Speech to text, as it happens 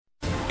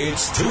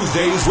It's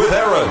Tuesdays with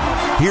Aaron.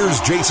 Here's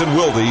Jason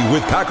Wilde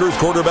with Packers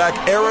quarterback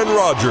Aaron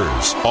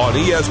Rodgers on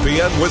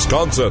ESPN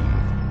Wisconsin.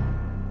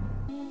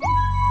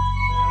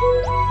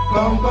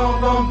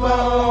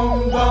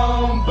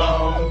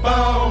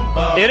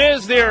 It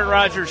is the Aaron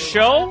Rodgers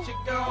Show.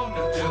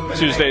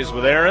 Tuesdays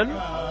with Aaron,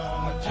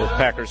 with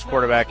Packers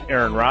quarterback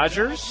Aaron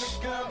Rodgers.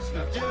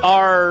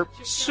 Our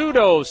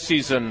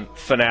pseudo-season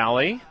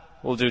finale.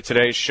 We'll do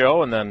today's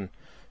show, and then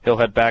he'll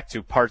head back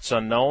to Parts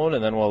Unknown,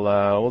 and then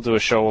we'll do a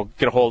show. We'll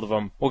get a hold of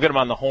him. We'll get him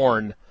on the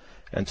horn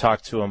and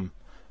talk to him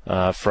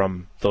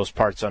from those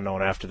Parts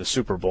Unknown after the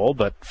Super Bowl.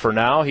 But for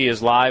now, he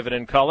is live and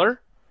in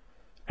color.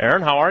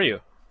 Aaron, how are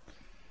you?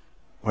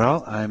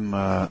 Well,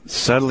 I'm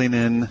settling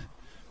in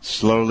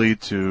slowly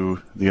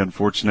to the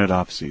unfortunate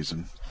off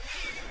season.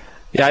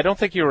 Yeah, I don't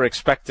think you were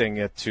expecting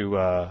it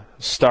to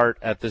start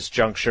at this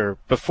juncture.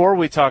 Before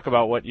we talk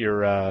about what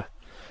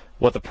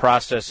the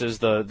process is,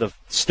 the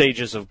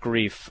stages of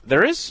grief,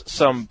 there is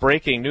some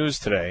breaking news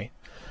today.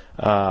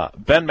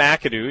 Ben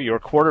McAdoo, your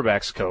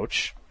quarterback's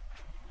coach,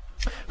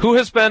 who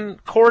has been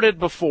courted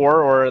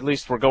before, or at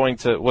least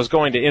was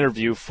going to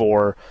interview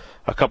for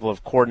a couple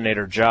of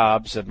coordinator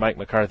jobs, and Mike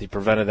McCarthy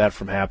prevented that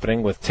from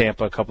happening with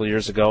Tampa a couple of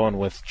years ago and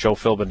with Joe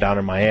Philbin down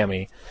in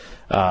Miami.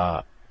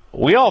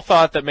 We all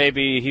thought that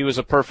maybe he was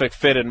a perfect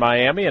fit in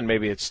Miami, and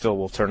maybe it still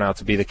will turn out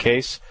to be the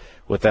case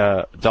with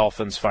the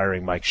Dolphins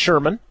firing Mike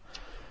Sherman.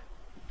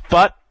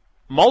 But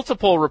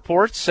multiple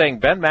reports saying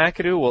Ben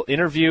McAdoo will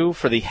interview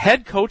for the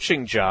head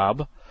coaching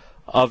job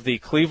of the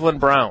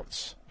Cleveland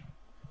Browns.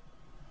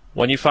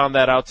 When you found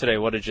that out today,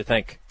 what did you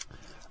think?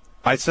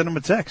 I sent him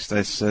a text.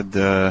 I said,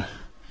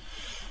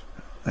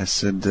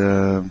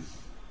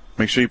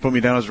 make sure you put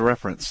me down as a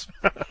reference.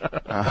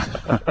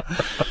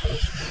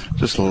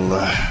 Just a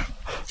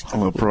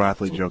little pro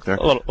athlete joke there.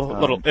 A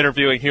little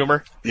interviewing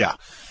humor. Yeah.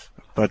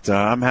 But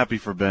I'm happy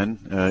for Ben.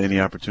 Any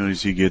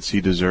opportunities he gets, he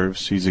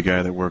deserves. He's a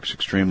guy that works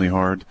extremely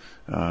hard.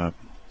 We had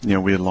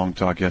a long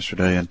talk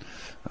yesterday, and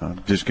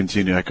just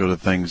continue to echo the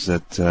things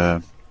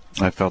that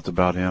I felt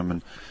about him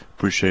and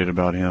appreciate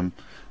about him.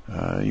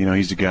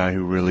 He's a guy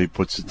who really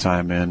puts the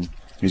time in.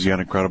 He's got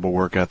incredible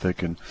work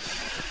ethic, and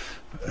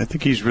I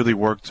think he's really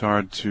worked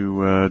hard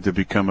to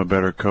become a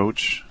better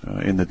coach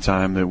in the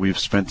time that we've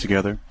spent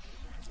together,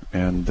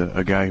 and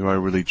a guy who I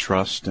really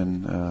trust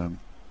and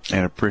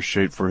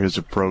appreciate for his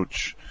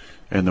approach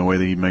and the way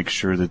that he makes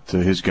sure that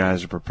his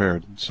guys are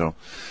prepared. So,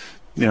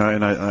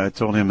 and I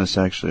told him this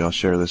actually. I'll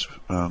share this.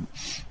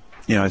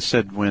 I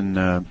said when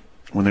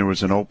there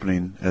was an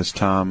opening as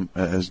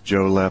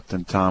Joe left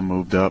and Tom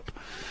moved up,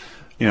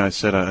 I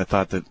said I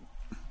thought that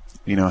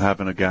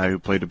having a guy who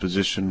played a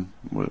position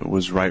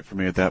was right for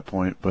me at that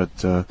point.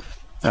 But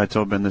I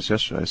told Ben this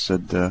yesterday. I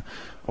said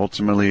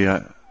ultimately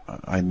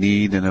I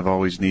need and have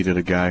always needed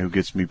a guy who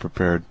gets me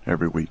prepared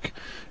every week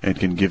and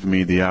can give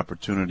me the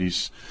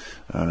opportunities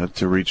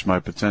to reach my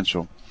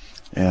potential.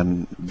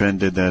 And Ben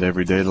did that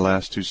every day the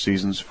last 2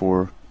 seasons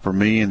for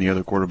me and the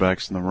other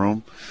quarterbacks in the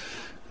room.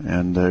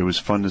 And it was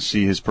fun to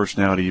see his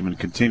personality even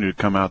continue to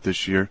come out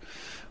this year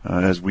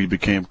as we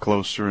became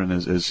closer and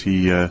as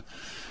he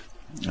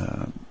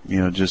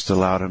just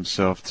allowed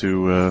himself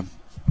to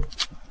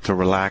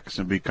relax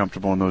and be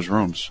comfortable in those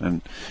rooms.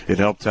 And it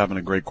helped having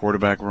a great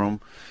quarterback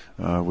room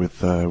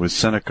with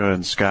Seneca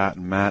and Scott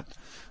and Matt.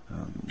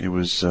 It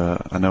was,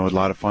 I know, a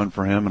lot of fun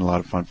for him and a lot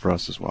of fun for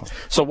us as well.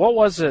 So what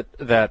was it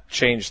that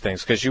changed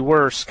things? Because you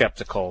were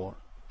skeptical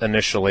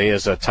initially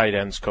as a tight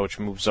ends coach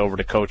moves over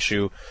to coach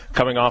you,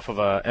 coming off of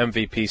a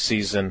MVP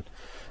season.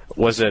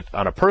 Was it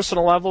on a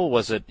personal level?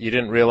 Was it you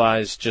didn't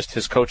realize just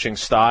his coaching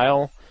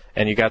style,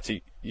 and you got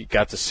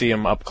to see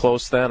him up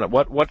close then?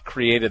 What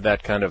created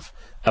that kind of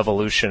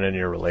evolution in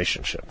your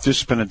relationship? Just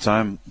spending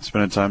time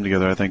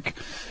together. I think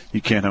you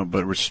can't help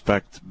but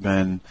respect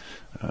Ben.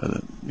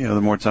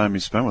 The more time you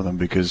spend with him,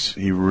 because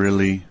he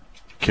really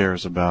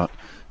cares about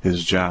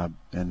his job,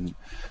 and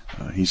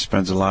he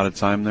spends a lot of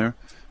time there.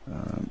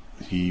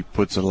 He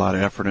puts a lot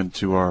of effort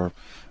into our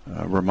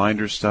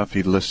reminder stuff.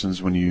 He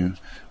listens when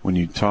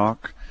you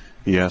talk.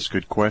 He asks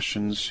good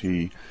questions.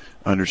 He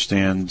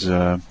understands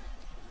the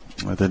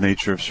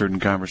nature of certain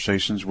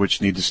conversations,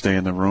 which need to stay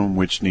in the room,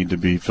 which need to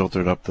be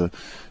filtered up the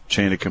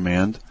chain of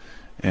command.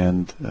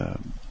 And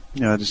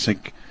I just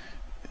think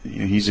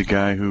he's a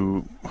guy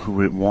who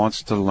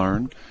wants to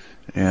learn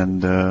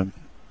and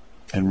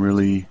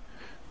really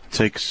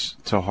takes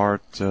to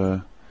heart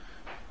the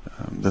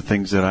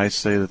things that I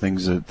say, the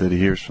things that he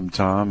hears from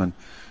Tom,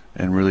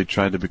 and really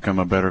tried to become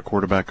a better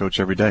quarterback coach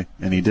every day.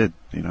 And he did.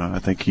 I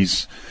think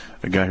he's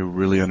a guy who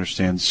really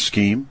understands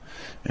scheme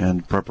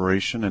and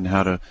preparation and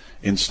how to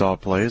install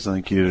plays. I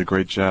think he did a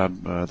great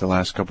job the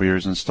last couple of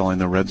years installing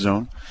the red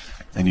zone.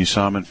 And you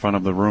saw him in front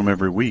of the room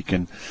every week.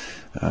 And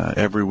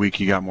every week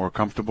he got more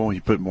comfortable. He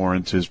put more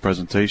into his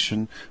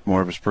presentation.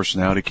 More of his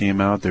personality came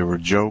out. There were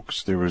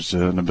jokes. There was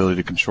an ability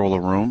to control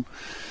a room.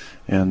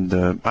 And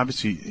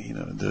obviously,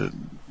 the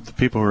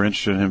people who are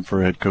interested in him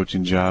for a head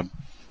coaching job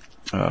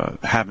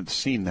haven't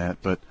seen that.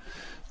 But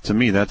to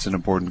me, that's an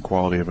important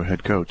quality of a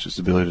head coach, is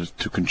the ability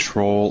to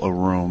control a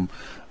room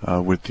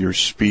with your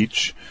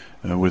speech,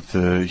 with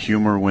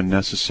humor when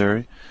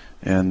necessary,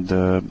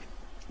 and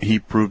he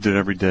proved it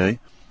every day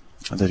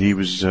that he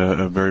was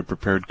a very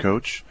prepared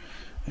coach,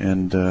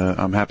 and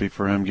I'm happy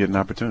for him getting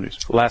opportunities.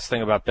 Last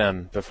thing about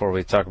Ben before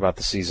we talk about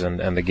the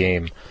season and the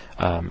game.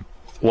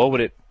 What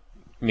would it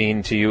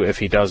mean to you if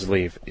he does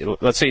leave?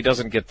 Let's say he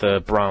doesn't get the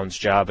Browns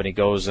job and he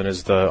goes and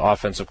is the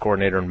offensive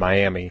coordinator in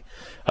Miami.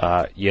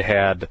 You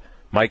had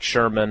Mike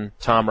Sherman,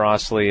 Tom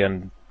Rossley,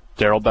 and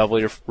Darrell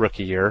Beverly your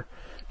rookie year,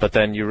 but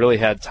then you really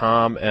had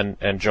Tom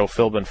and Joe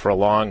Philbin for a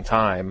long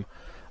time.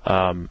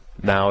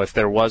 Now, if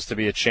there was to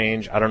be a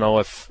change, I don't know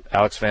if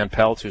Alex Van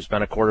Pelt, who's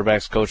been a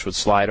quarterback's coach, would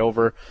slide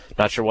over.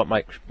 Not sure what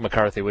Mike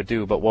McCarthy would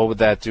do, but what would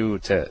that do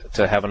to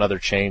have another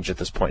change at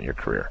this point in your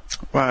career?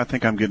 Well, I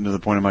think I'm getting to the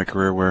point in my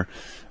career where,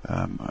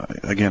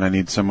 again, I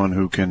need someone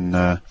who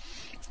can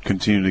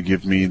continue to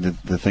give me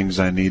the things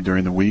I need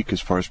during the week as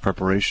far as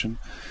preparation,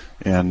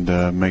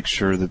 and make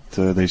sure that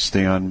they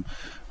stay on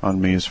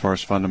me as far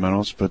as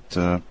fundamentals. But,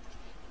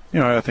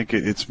 I think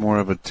it's more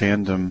of a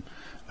tandem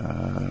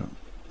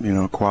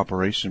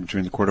cooperation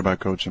between the quarterback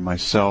coach and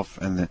myself,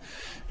 and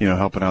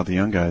helping out the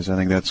young guys. I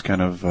think that's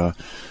kind of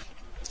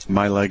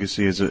my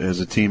legacy as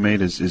a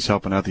teammate is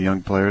helping out the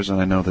young players,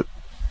 and I know that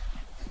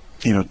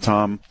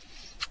Tom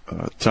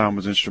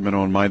was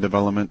instrumental in my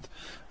development.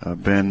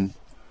 Ben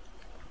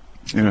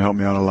helped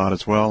me out a lot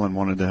as well, and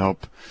wanted to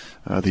help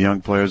the young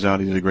players out.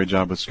 He did a great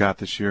job with Scott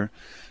this year.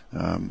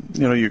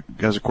 You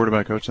as a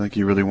quarterback coach, I think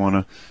you really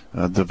want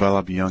to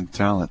develop young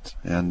talent.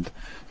 And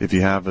if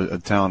you have a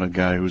talented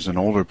guy who's an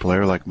older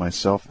player like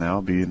myself now,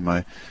 I'll be in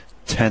my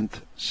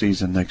 10th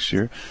season next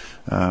year,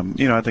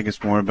 I think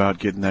it's more about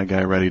getting that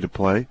guy ready to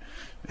play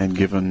and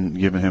giving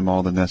him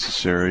all the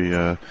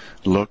necessary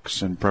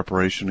looks and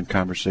preparation and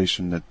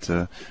conversation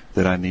that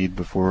I need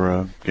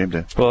before game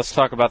day. Well, let's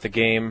talk about the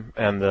game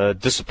and the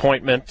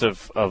disappointment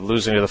of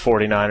losing to the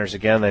 49ers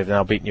again. They've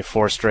now beaten you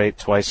 4 straight,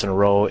 twice in a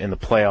row in the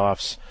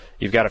playoffs.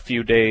 You've got a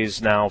few days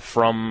now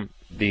from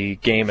the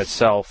game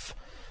itself.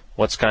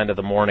 What's kind of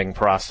the morning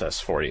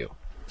process for you?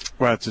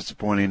 Well, it's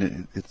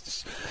disappointing.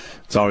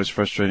 It's always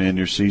frustrating in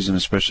your season,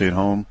 especially at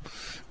home.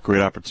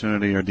 Great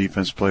opportunity. Our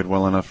defense played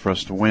well enough for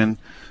us to win.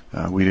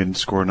 We didn't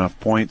score enough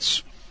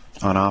points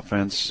on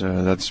offense.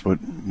 That's what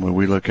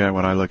we look at.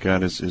 What I look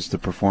at is the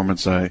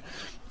performance I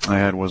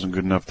had wasn't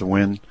good enough to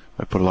win.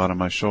 I put a lot on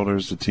my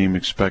shoulders. The team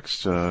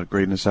expects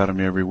greatness out of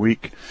me every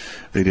week.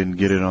 They didn't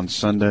get it on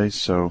Sunday,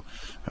 so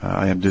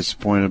I am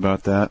disappointed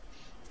about that.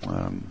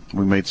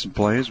 We made some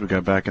plays. We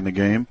got back in the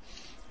game.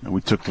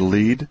 We took the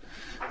lead.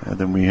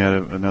 Then we had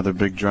another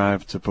big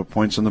drive to put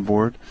points on the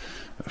board.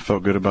 I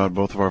felt good about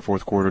both of our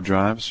fourth quarter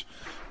drives.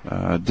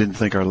 Didn't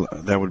think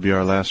that would be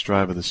our last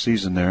drive of the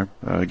season there,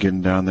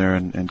 getting down there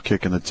and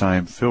kicking the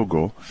tying field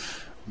goal.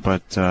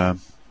 But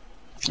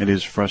it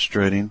is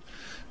frustrating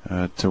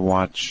to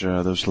watch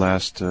those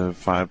last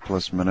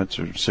 5+ minutes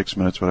or 6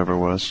 minutes, whatever it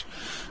was,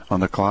 on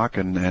the clock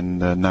and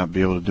not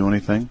be able to do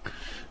anything,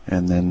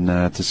 and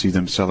then to see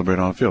them celebrate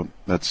on the field.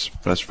 That's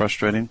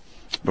frustrating,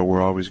 but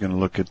we're always going to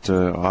look at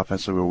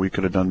offensively what we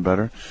could have done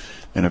better.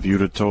 And if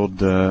you'd have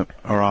told our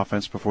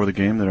offense before the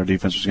game that our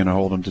defense was going to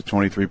hold them to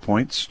 23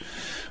 points,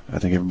 I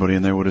think everybody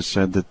in there would have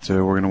said that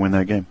we're going to win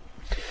that game.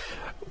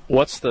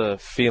 What's the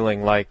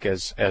feeling like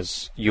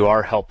as you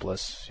are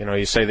helpless?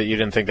 You say that you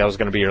didn't think that was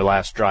going to be your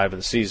last drive of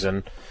the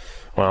season.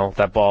 Well,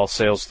 that ball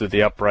sails through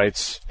the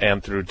uprights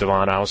and through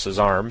Devon House's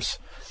arms.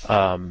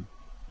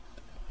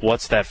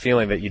 What's that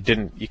feeling that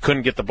you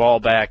couldn't get the ball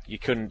back, you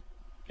couldn't,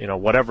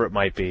 whatever it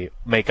might be,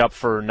 make up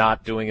for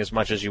not doing as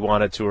much as you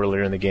wanted to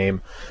earlier in the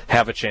game,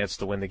 have a chance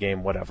to win the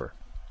game, whatever?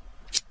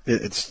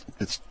 It's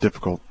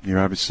difficult. You're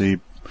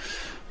obviously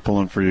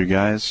pulling for your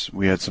guys.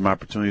 We had some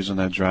opportunities on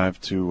that drive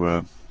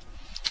to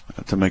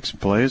make some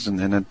plays, and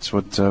that's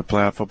what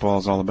playoff football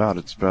is all about.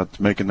 It's about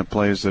making the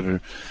plays that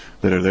are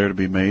there to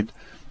be made,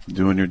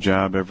 doing your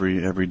job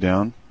every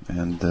down,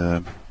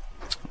 and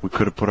we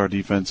could have put our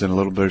defense in a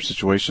little better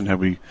situation had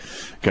we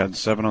gotten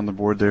 7 on the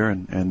board there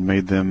and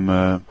made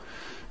them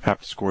have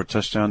to score a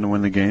touchdown to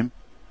win the game.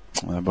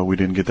 But we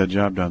didn't get that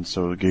job done,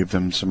 so it gave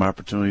them some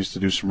opportunities to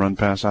do some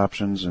run-pass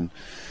options, and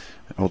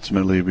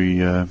ultimately we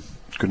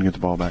couldn't get the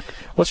ball back.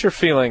 What's your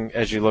feeling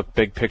as you look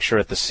big picture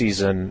at the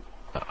season?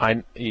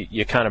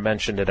 You kind of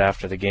mentioned it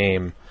after the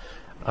game.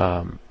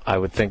 I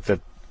would think that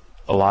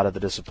a lot of the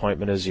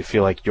disappointment is you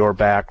feel like you're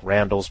back,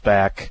 Randall's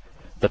back,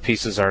 the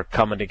pieces are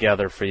coming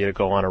together for you to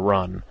go on a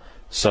run.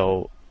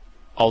 So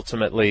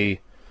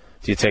ultimately,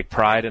 do you take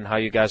pride in how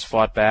you guys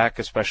fought back,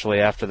 especially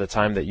after the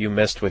time that you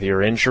missed with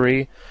your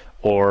injury,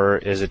 or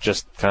is it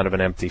just kind of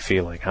an empty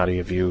feeling? How do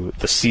you view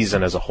the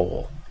season as a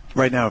whole?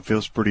 Right now it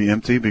feels pretty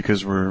empty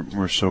because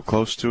we're so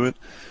close to it.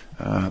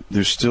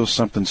 There's still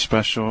something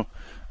special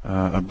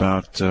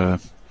about the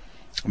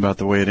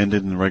way it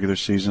ended in the regular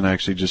season. I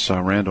actually just saw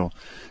Randall,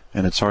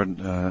 and it's hard.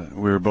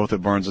 We were both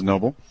at Barnes &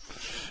 Noble.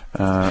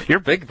 You're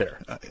big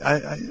there.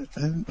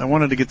 I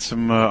wanted to get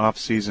some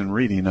off-season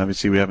reading.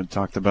 Obviously, we haven't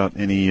talked about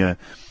any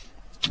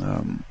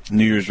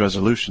New Year's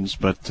resolutions,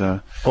 but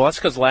well, that's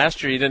because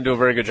last year you didn't do a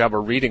very good job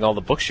of reading all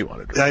the books you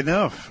wanted to read. I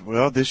know.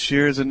 Well, this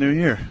year is a new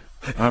year.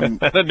 I'm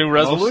a new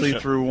resolution. Mostly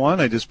through one.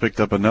 I just picked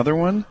up another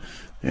one,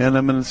 and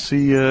I'm going to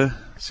see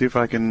if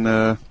I can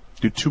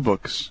do 2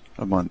 books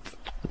a month.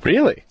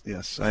 Really?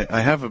 Yes, I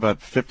have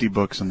about 50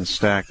 books in the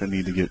stack that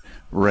need to get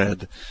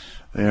read.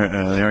 They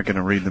aren't going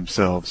to read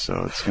themselves,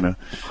 so it's going to.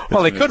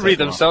 Well, they could read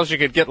themselves. You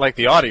could get like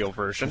the audio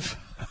version.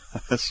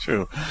 That's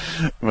true,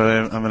 but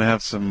I'm going to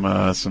have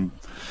some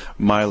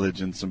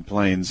mileage and some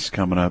planes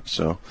coming up,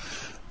 so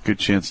good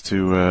chance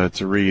to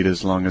read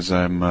as long as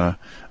I'm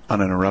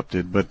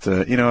uninterrupted. But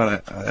you know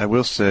what I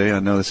will say, I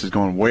know this is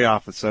going way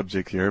off the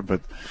subject here,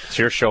 but it's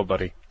your show,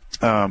 buddy.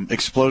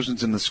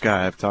 Explosions in the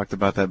Sky. I've talked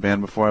about that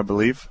band before, I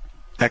believe.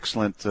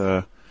 Excellent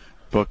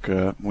book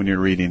when you're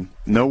reading.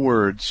 No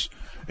words.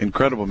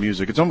 Incredible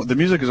music. The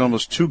music is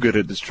almost too good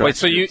at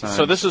distracting. Wait,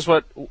 so this is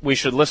what we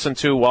should listen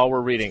to while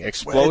we're reading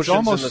Explosions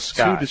in the Sky. It's almost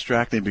too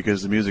distracting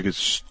because the music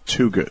is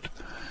too good.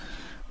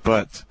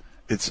 But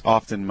it's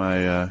often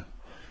my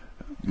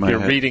You're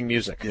reading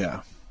music.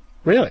 Yeah.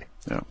 Really?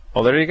 Yeah.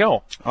 Well, there you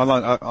go.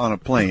 On a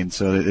plane,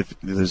 so if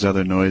there's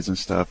other noise and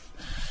stuff,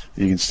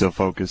 you can still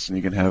focus and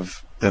you can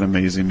have that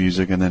amazing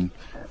music and then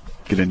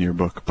get into your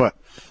book. But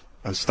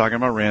I was talking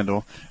about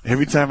Randall.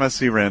 Every time I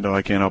see Randall,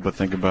 I can't help but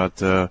think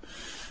about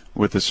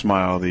with a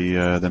smile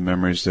the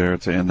memories there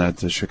to end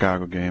that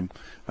Chicago game.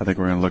 I think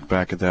we're going to look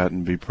back at that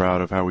and be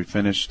proud of how we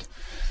finished.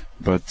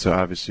 But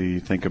obviously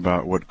think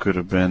about what could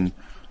have been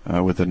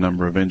with the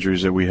number of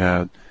injuries that we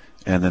had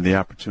and then the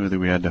opportunity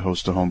we had to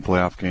host a home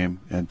playoff game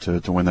and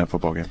to win that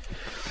football game.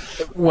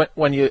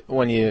 When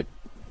you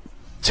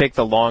take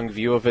the long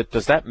view of it,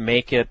 does that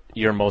make it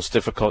your most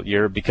difficult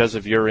year because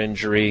of your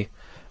injury,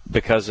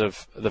 because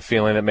of the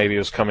feeling that maybe it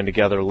was coming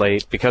together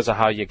late, because of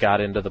how you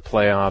got into the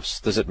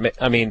playoffs? Does it,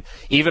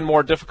 even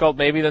more difficult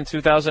maybe than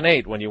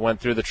 2008 when you went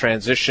through the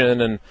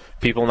transition and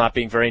people not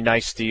being very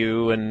nice to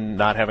you and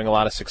not having a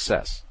lot of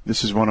success?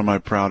 This is one of my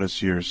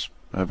proudest years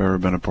I've ever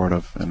been a part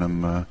of, and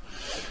I'm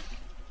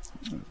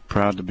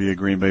proud to be a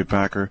Green Bay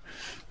Packer.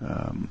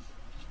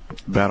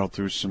 Battled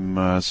through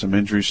some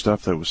injury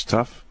stuff that was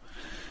tough,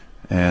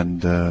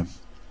 and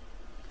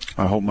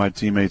I hope my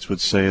teammates would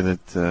say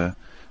that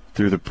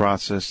through the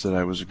process that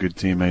I was a good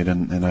teammate,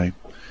 and I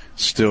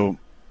still,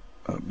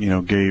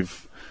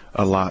 gave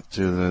a lot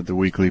to the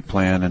weekly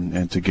plan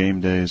and to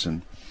game days,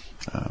 and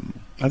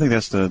I think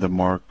that's the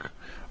mark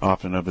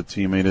often of a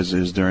teammate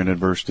is during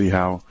adversity,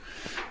 how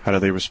do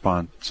they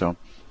respond. So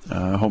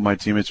I hope my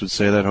teammates would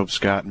say that. I hope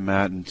Scott and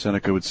Matt and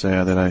Seneca would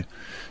say that I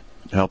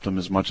helped them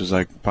as much as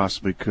I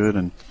possibly could,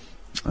 and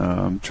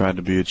tried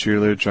to be a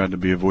cheerleader, tried to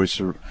be a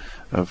voice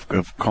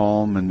of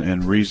calm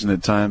and reason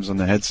at times on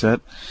the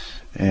headset.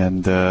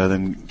 And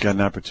then got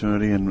an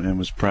opportunity and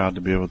was proud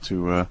to be able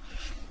to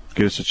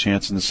give us a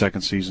chance in the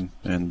second season.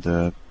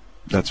 And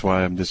that's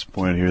why I'm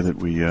disappointed here that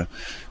we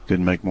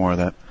didn't make more of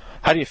that.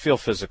 How do you feel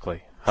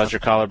physically? How's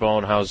your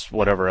collarbone? How's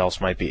whatever else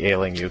might be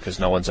ailing you? Because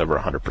no one's ever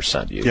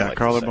 100%. Yeah,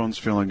 collarbone's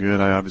feeling good.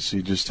 I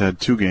obviously just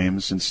had 2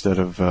 games instead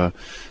of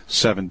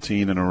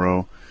 17 in a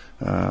row,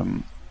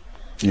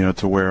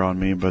 to wear on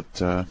me. But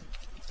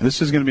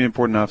this is going to be an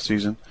important off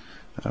season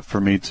for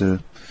me to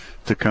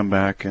come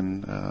back,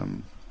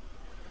 and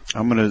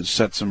I'm going to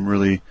set some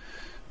really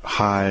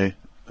high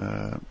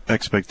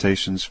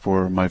expectations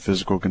for my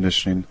physical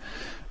conditioning.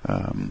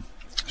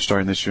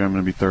 Starting this year, I'm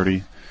going to be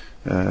 30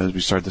 as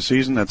we start the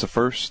season. That's a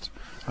first,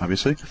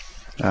 obviously.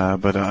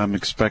 But I'm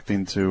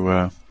expecting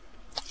to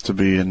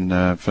be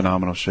in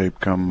phenomenal shape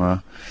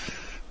come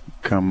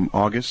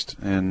August,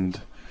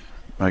 and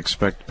I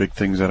expect big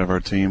things out of our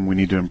team. We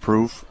need to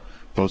improve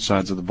both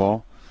sides of the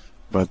ball,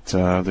 but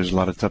there's a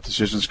lot of tough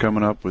decisions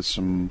coming up with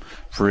some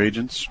free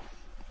agents.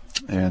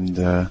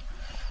 And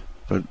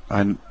but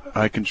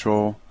I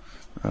control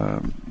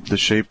the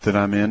shape that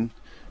I'm in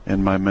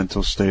and my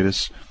mental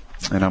status,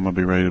 and I'm going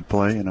to be ready to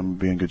play, and I'm going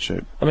to be in good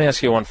shape. Let me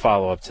ask you one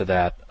follow-up to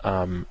that,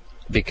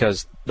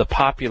 because the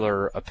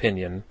popular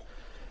opinion,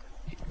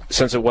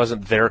 since it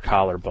wasn't their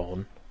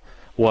collarbone,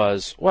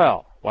 was,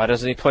 well, why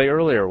doesn't he play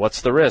earlier?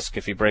 What's the risk?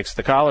 If he breaks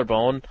the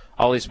collarbone,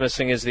 all he's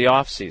missing is the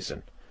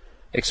off-season.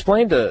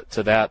 Explain to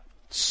that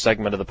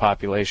segment of the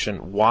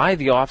population why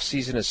the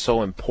off-season is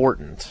so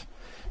important.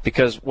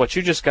 Because what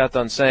you just got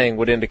done saying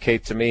would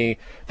indicate to me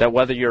that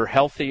whether you're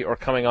healthy or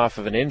coming off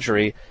of an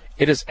injury,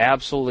 it is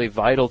absolutely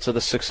vital to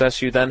the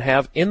success you then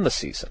have in the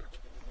season.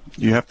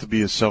 You have to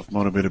be a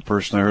self-motivated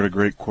person. I heard a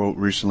great quote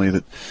recently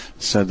that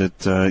said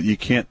that you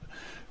can't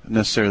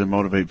necessarily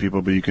motivate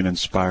people, but you can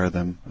inspire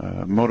them.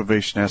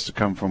 Motivation has to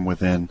come from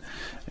within,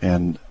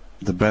 and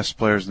the best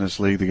players in this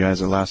league, the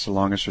guys that last the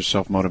longest, are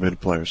self-motivated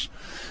players.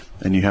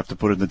 And you have to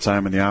put in the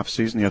time in the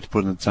off-season. You have to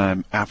put in the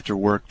time after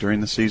work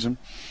during the season.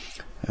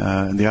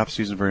 And the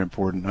off-season is very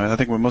important. I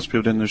think what most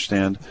people didn't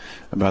understand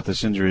about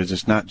this injury is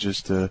it's not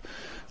just a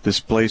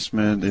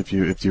displacement. If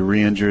you're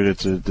re-injured,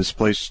 it's a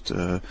displaced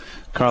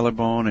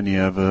collarbone, and you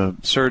have a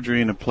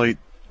surgery and a plate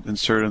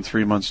inserted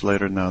 3 months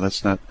later. No,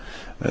 that's not.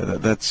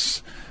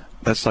 That's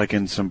that's like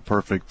in some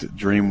perfect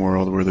dream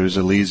world where there's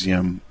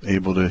Elysium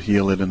able to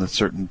heal it in a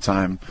certain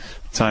time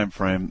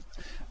frame.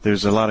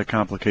 There's a lot of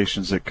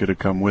complications that could have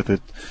come with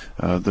it.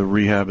 The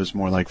rehab is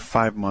more like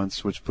 5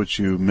 months, which puts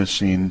you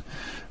missing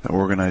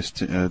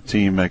organized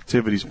team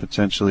activities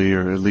potentially,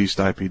 or at least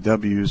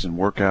IPWs and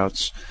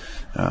workouts.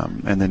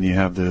 And then you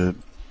have the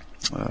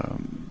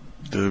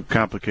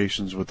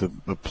complications with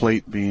the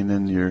plate being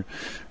in your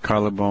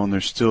collarbone.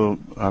 There's still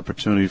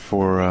opportunity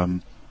for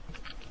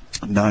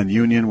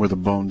non-union where the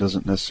bone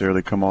doesn't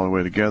necessarily come all the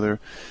way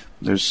together.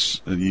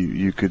 There's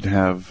you could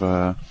have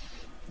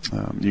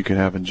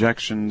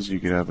injections. You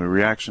could have a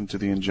reaction to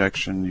the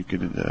injection. You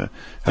could.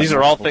 These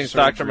are all things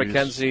Dr.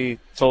 McKenzie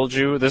told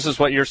you. This is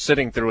what you're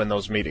sitting through in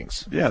those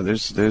meetings. Yeah,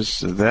 there's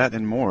that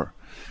and more.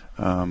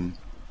 And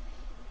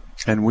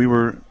we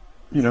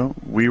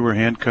were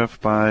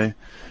handcuffed by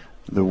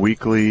the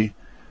weekly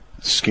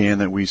scan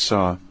that we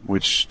saw,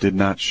 which did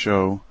not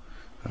show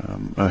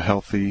a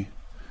healthy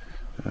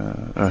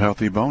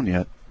bone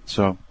yet.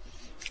 So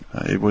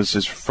it was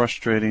as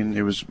frustrating.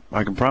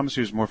 I can promise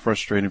you, it was more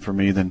frustrating for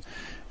me than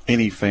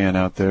any fan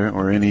out there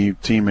or any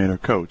teammate or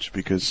coach,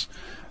 because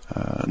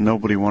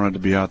nobody wanted to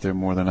be out there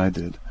more than I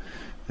did,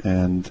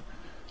 and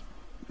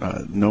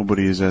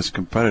nobody is as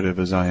competitive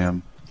as I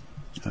am.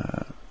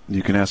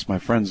 You can ask my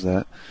friends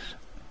that.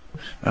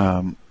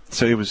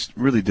 So it was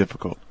really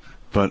difficult,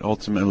 but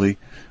ultimately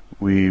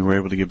we were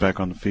able to get back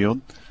on the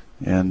field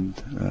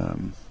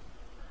and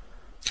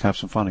have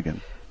some fun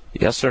again.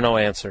 Yes or no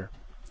answer.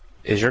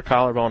 Is your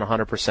collarbone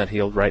 100%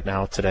 healed right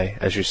now today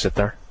as you sit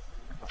there?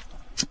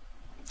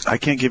 I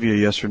can't give you a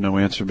yes or no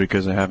answer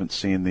because I haven't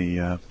seen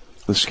the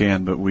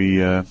scan, but we...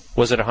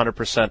 Was it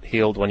 100%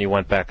 healed when you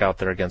went back out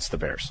there against the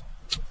Bears?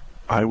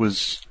 I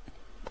was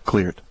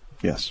cleared,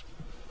 yes.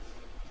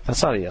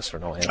 That's not a yes or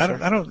no answer.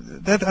 I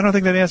don't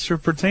think that answer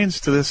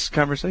pertains to this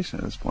conversation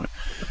at this point.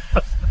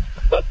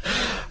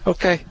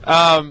 Okay.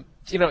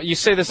 You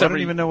say this I don't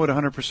even know what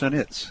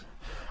 100% is.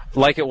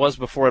 Like it was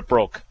before it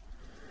broke.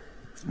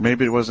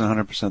 Maybe it wasn't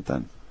 100%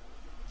 then.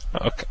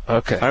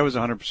 Okay. I was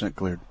 100%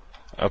 cleared.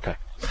 Okay.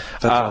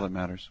 That's all that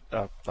matters.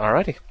 All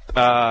righty.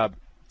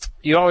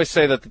 You always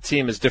say that the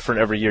team is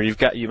different every year.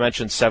 You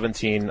mentioned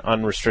 17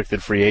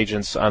 unrestricted free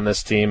agents on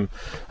this team.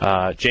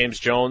 James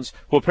Jones,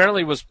 who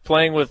apparently was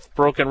playing with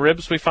broken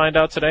ribs, we find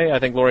out today. I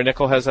think Lori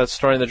Nickel has that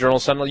story in the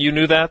Journal-Sentinel. You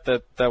knew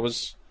that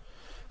was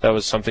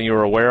something you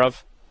were aware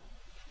of?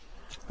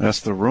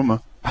 That's the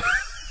rumor.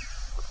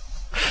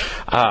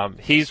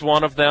 He's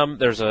one of them.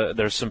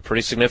 There's some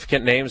pretty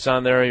significant names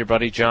on there. Your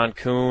buddy John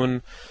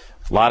Kuhn,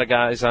 a lot of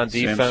guys on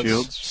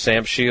defense.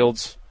 Sam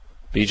Shields,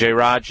 B.J.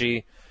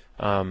 Raji.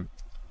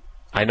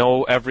 I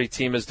know every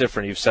team is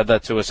different. You've said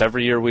that to us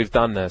every year we've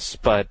done this.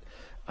 But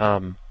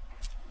are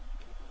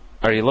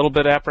you a little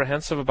bit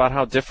apprehensive about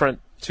how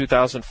different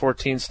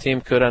 2014's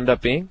team could end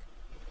up being?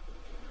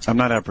 I'm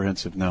not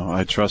apprehensive, no.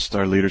 I trust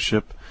our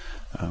leadership.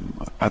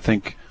 I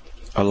think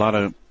a lot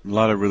of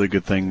really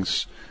good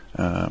things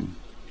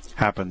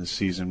happened this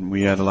season.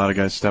 We had a lot of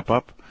guys step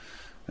up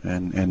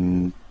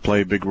and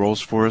play big roles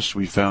for us.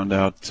 We found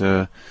out,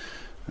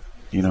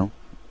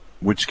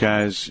 which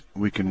guys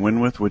we can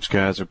win with, which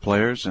guys are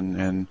players,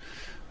 and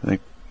I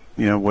think,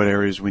 what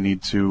areas we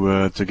need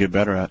to get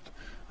better at.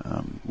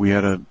 We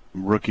had a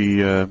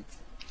rookie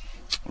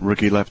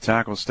left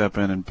tackle step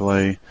in and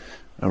play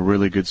a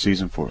really good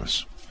season for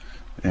us,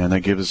 and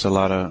that gives us a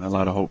lot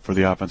of hope for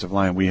the offensive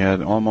line. We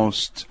had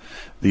almost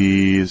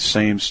the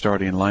same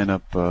starting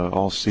lineup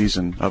all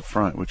season up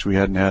front, which we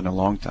hadn't had in a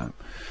long time.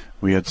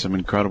 We had some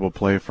incredible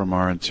play from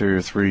our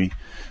interior three,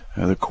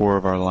 the core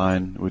of our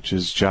line, which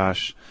is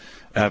Josh,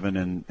 Evan,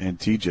 and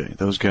TJ.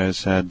 Those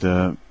guys had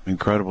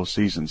incredible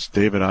seasons.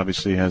 David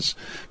obviously has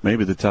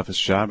maybe the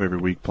toughest job every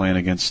week playing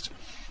against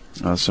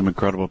some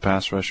incredible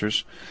pass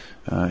rushers.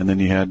 And then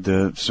you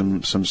had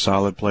some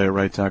solid play at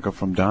right tackle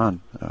from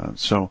Don.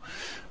 So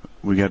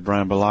we got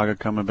Brian Balaga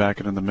coming back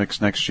into the mix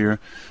next year.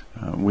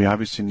 We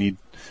obviously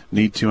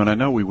need to, and I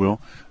know we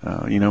will.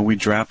 We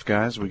draft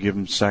guys. We give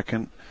them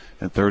second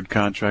and third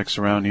contracts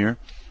around here.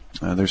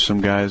 There's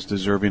some guys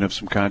deserving of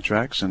some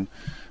contracts, and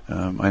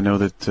I know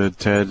that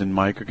Ted and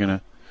Mike are going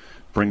to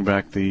bring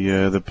back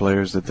the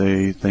players that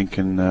they think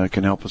can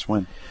help us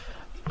win.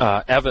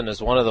 Evan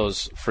is one of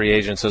those free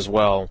agents as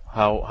well.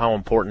 How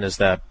important is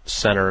that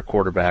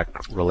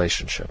center-quarterback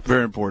relationship?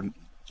 Very important,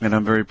 and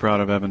I'm very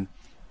proud of Evan,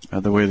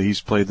 the way that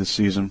he's played this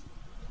season.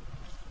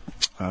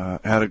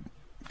 Had a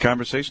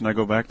conversation I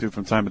go back to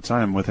from time to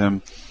time with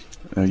him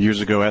years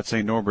ago at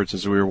St. Norbert's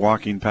as we were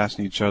walking,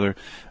 passing each other.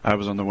 I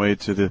was on the way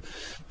to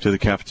the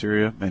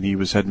cafeteria, and he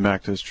was heading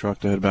back to his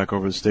truck to head back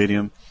over to the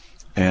stadium.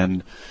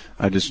 And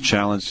I just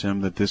challenged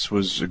him that this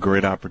was a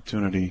great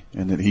opportunity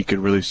and that he could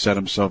really set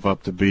himself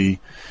up to be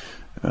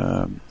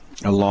a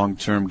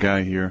long-term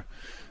guy here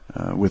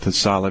with a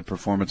solid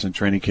performance in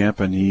training camp.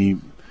 And he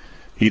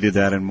did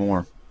that and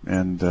more.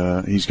 And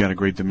he's got a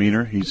great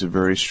demeanor. He's a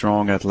very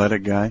strong,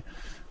 athletic guy.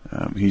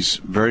 He's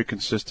very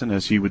consistent,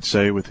 as he would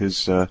say with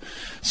his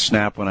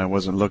snap when I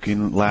wasn't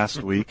looking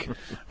last week,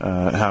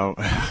 how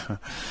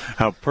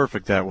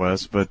perfect that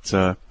was. But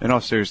in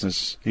all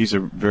seriousness, he's a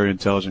very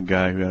intelligent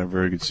guy who had a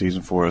very good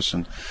season for us,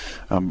 and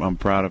I'm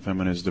proud of him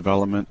and his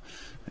development,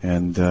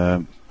 and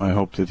I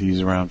hope that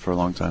he's around for a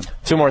long time.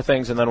 Two more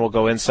things, and then we'll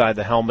go inside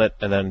the helmet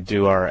and then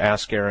do our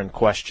Ask Aaron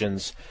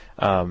questions.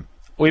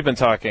 We've been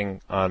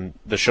talking on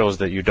the shows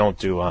that you don't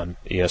do on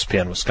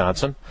ESPN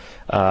Wisconsin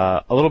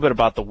a little bit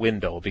about the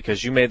window,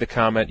 because you made the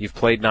comment you've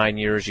played 9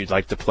 years, you'd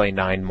like to play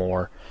 9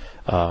 more.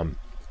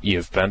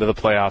 You've been to the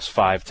playoffs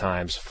 5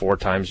 times, 4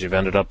 times you've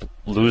ended up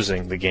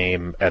losing the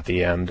game at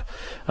the end.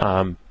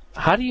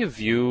 How do you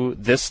view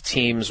this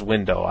team's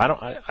window?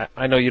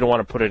 I know you don't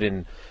want to put it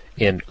in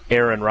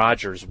Aaron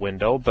Rodgers'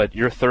 window, but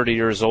you're 30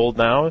 years old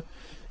now.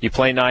 You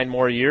play 9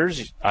 more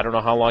years. I don't know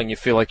how long you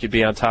feel like you'd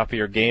be on top of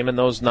your game in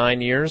those 9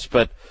 years,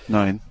 but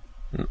 9.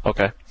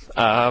 Okay.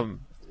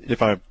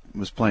 If I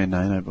was playing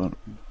 9, I'd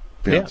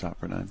be on top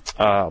for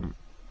 9.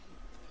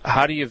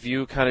 How do you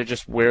view kind of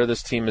just where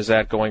this team is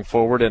at going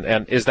forward,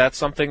 and is that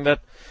something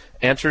that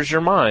enters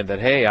your mind that,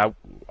 hey,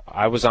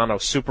 I was on a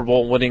Super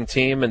Bowl winning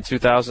team in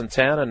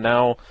 2010, and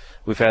now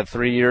we've had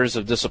 3 years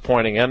of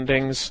disappointing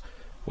endings.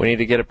 We need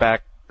to get it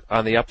back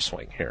on the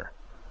upswing here.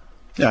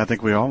 Yeah, I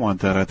think we all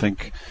want that. I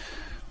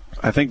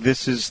think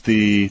this is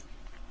the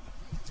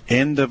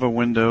end of a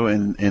window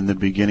and the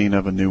beginning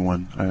of a new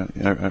one.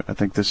 I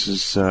think this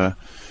is,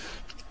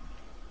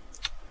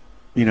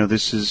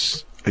 this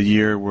is a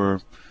year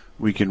where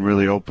we can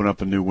really open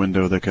up a new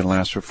window that can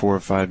last for 4 or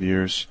 5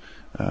 years.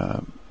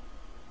 That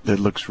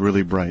looks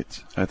really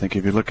bright. I think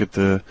if you look at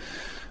the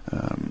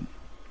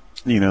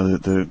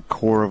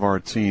core of our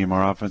team,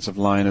 our offensive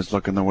line is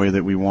looking the way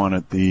that we want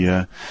it.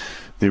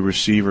 The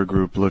receiver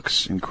group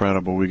looks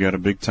incredible. We got a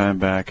big-time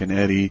back in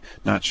Eddie.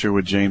 Not sure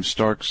what James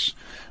Starks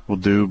will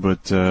do,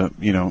 but, The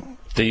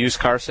used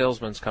car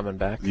salesman's coming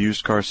back. The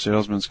used car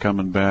salesman's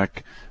coming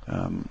back.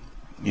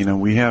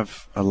 We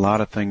have a lot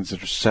of things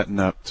that are setting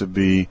up to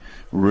be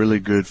really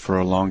good for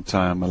a long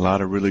time. A lot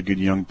of really good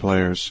young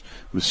players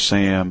with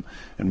Sam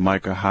and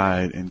Micah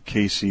Hyde and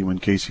Casey when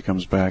Casey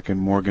comes back, and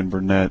Morgan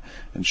Burnett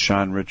and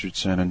Sean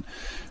Richardson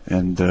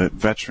and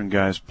veteran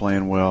guys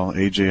playing well.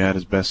 AJ had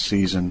his best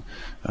season.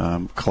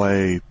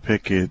 Clay,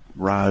 Pickett,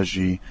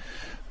 Raji,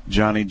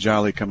 Johnny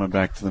Jolly coming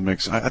back to the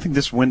mix. I think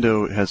this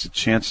window has a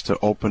chance to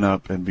open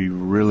up and be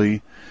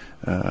really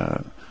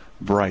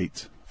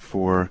bright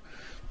for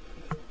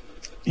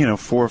 4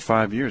 or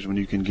 5 years when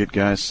you can get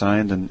guys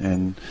signed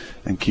and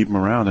keep them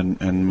around.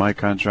 And my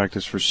contract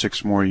is for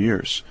 6 more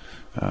years.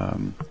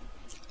 I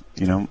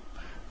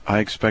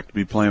expect to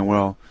be playing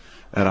well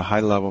at a high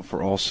level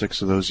for all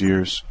 6 of those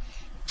years,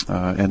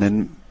 and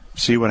then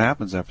see what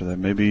happens after that.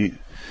 Maybe,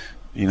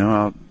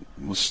 we'll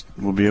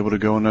be able to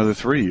go another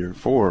 3 or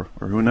 4,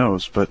 or who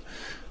knows. But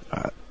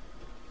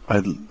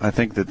I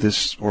think that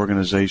this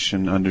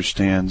organization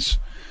understands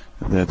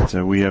that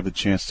we have the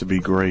chance to be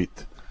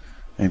great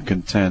and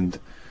contend.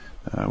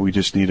 We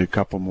just need a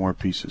couple more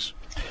pieces.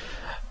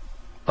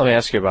 Let me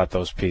ask you about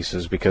those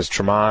pieces, because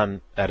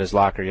Tremont at his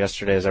locker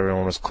yesterday, as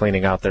everyone was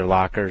cleaning out their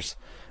lockers,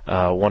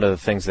 one of the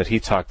things that he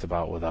talked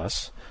about with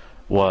us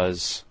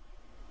was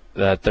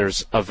that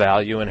there's a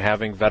value in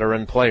having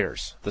veteran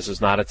players. This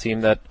is not a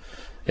team that,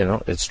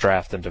 it's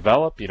draft and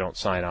develop. You don't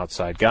sign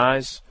outside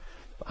guys.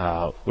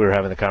 We were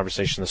having the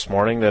conversation this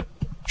morning that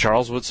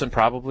Charles Woodson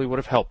probably would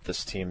have helped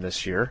this team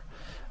this year,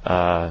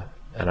 and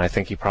I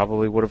think he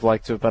probably would have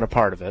liked to have been a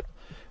part of it.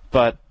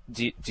 But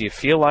do you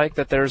feel like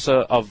that there's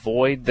a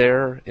void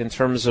there in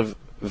terms of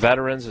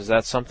veterans? Is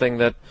that something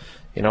that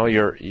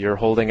you're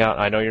holding out?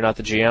 I know you're not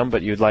the GM,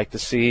 but you'd like to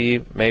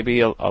see maybe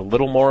a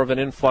little more of an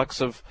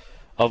influx of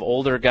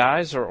older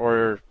guys,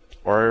 or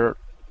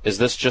is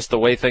this just the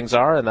way things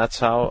are and that's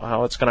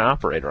how it's going to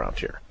operate around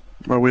here?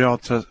 Well, we all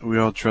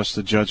trust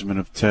the judgment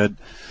of Ted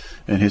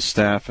and his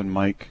staff and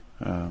Mike,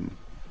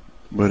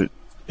 but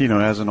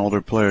as an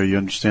older player, you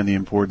understand the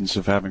importance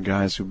of having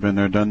guys who've been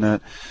there, done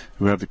that,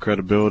 who have the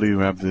credibility, who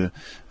have the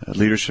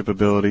leadership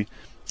ability,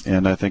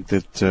 and I think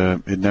that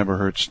it never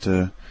hurts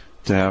to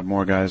have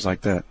more guys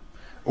like that.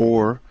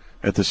 Or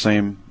at the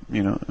same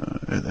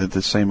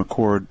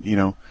accord,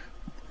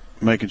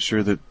 making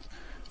sure that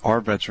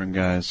our veteran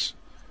guys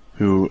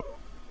who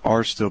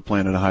are still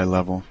playing at a high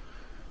level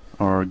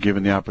are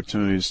given the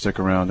opportunity to stick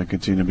around and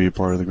continue to be a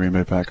part of the Green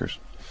Bay Packers.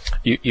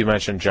 You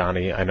mentioned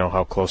Johnny. I know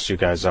how close you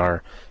guys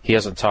are. He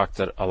hasn't talked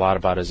a lot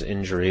about his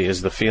injury.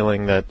 Is the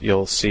feeling that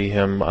you'll see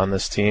him on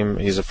this team?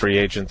 He's a free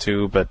agent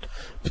too, but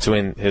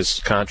between his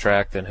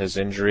contract and his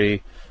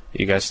injury,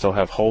 you guys still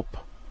have hope?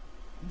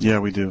 Yeah,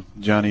 we do.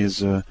 Johnny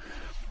has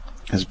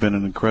been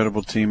an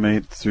incredible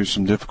teammate through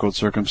some difficult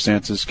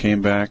circumstances,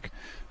 came back,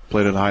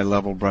 played at a high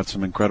level, brought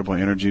some incredible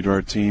energy to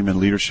our team and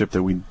leadership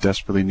that we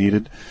desperately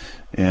needed.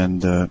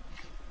 And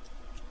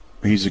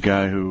he's a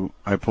guy who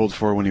I pulled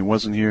for when he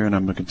wasn't here, and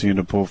I'm going to continue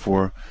to pull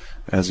for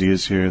as he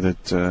is here,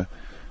 that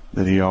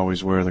he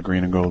always wear the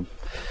green and gold.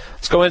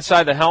 Let's go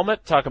inside the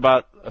helmet, talk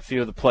about a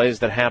few of the plays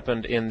that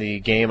happened in the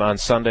game on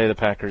Sunday. The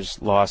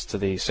Packers lost to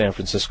the San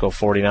Francisco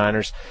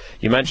 49ers.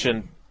 You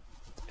mentioned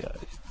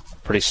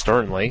pretty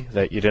sternly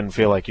that you didn't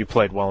feel like you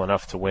played well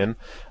enough to win.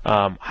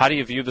 How do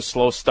you view the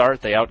slow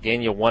start? They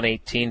outgained you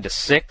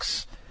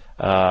 118-6.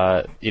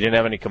 You didn't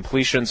have any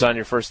completions on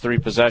your first 3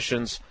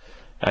 possessions.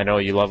 I know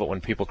you love it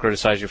when people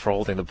criticize you for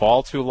holding the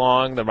ball too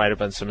long. There might have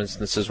been some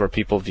instances where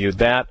people viewed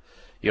that.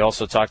 You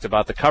also talked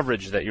about the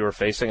coverage that you were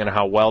facing and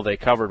how well they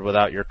covered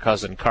without your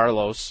cousin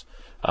Carlos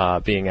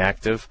being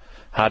active.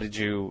 How do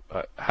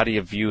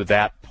you view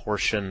that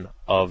portion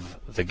of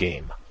the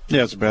game?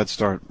 Yeah, it's a bad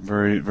start.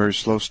 Very, very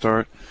slow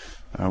start.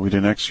 We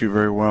didn't execute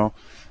very well.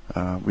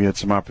 We had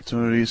some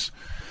opportunities,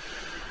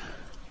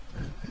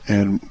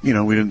 and we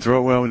didn't throw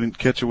it well. We didn't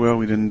catch it well.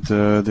 We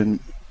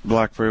didn't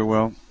block very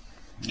well.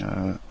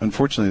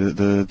 Unfortunately,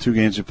 the 2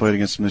 games we played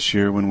against them this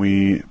year,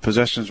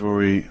 possessions where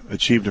we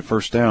achieved a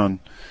first down,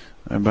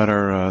 about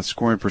our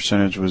scoring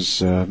percentage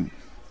was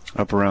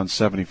up around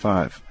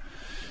 75.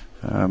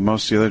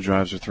 Most of the other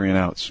drives are 3 and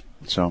outs.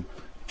 So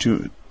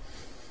too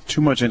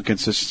much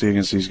inconsistency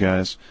against these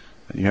guys.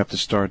 You have to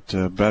start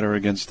better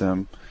against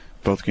them.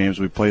 Both games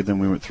we played them,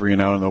 we went 3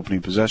 and out on the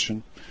opening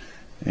possession,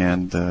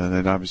 and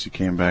that obviously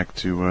came back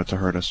to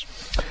hurt us.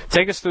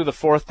 Take us through the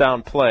 4th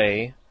down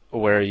play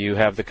where you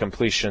have the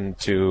completion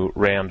to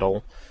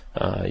Randall.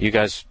 You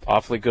guys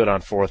awfully good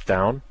on 4th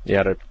down. You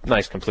had a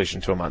nice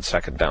completion to him on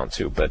 2nd down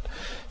too. But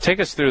take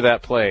us through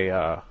that play,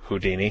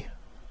 Houdini.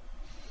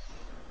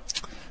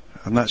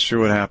 I'm not sure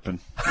what happened.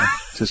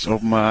 Just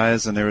opened my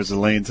eyes and there was a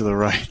lane to the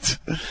right.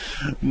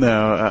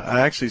 No,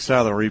 I actually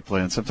saw the replay,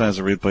 and sometimes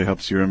the replay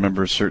helps you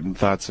remember certain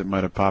thoughts that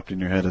might have popped in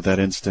your head at that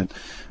instant.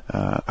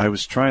 I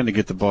was trying to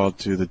get the ball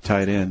to the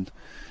tight end,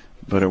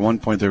 but at one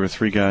point there were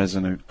 3 guys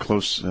in a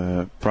close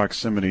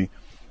proximity.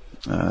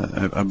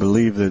 I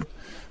believe that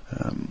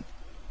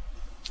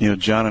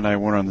John and I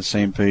weren't on the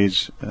same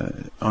page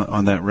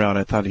on that route.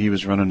 I thought he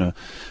was running a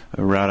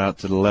route out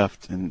to the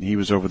left, and he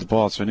was over the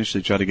ball. So I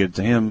initially tried to get it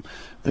to him.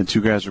 Then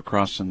 2 guys were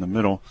crossing the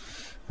middle,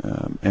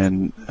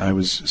 and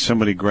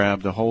somebody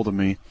grabbed a hold of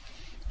me,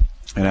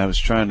 and I was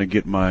trying to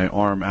get my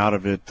arm out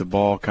of it. The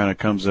ball kind of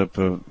comes up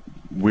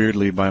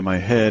weirdly by my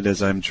head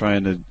as I'm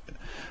trying to.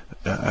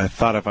 I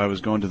thought if I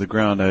was going to the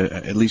ground, I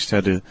at least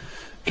had to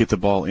get the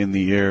ball in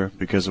the air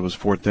because it was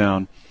 4th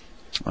down.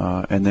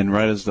 And then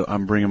right as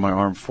I'm bringing my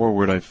arm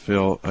forward, I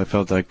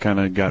felt I kind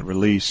of got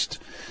released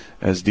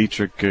as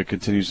Dietrich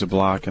continues to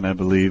block, and I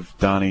believe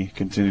Donnie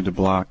continued to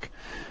block.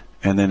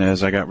 And then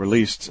as I got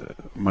released,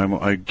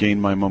 I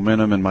gained my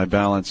momentum and my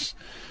balance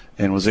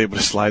and was able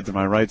to slide to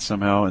my right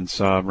somehow, and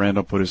saw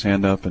Randall put his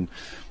hand up and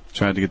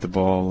tried to get the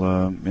ball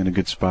in a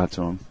good spot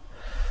to him.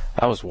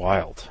 That was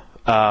wild.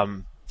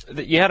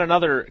 You had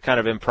another kind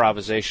of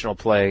improvisational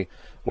play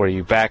where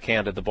you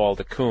backhanded the ball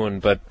to Kuhn,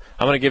 but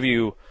I'm going to give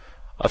you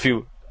a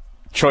few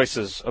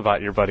choices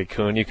about your buddy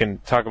Kuhn. You can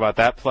talk about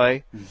that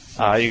play.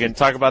 You can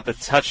talk about the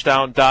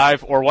touchdown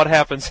dive, or what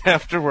happens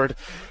afterward,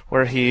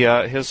 where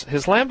his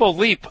Lambeau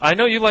leap. I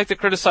know you like to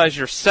criticize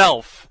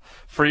yourself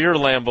for your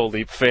Lambeau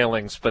leap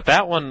failings, but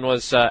that one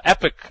was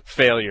epic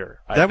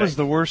failure. That was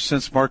the worst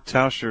since Mark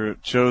Tauscher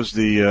chose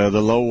the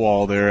low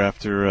wall there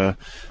after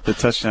the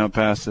touchdown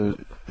pass to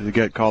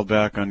get called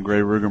back on Gray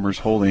Rugemer's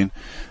holding.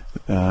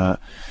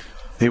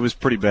 It was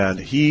pretty bad.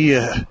 He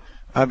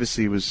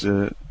obviously was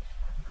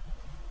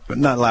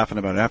not laughing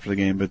about it after the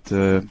game, but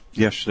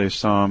yesterday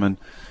saw him, and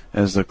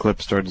as the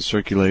clip started to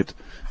circulate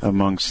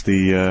amongst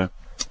the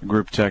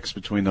group text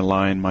between the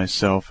line,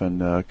 myself,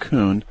 and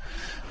Kuhn,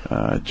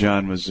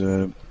 John was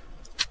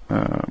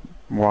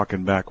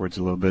walking backwards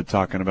a little bit,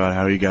 talking about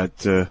how he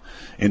got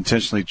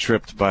intentionally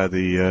tripped by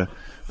the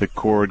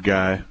cord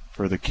guy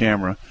for the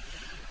camera,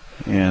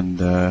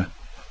 and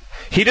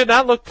he did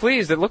not look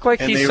pleased. It looked like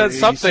he said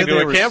something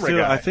to a camera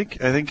guy. I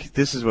think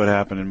this is what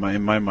happened in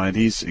my mind.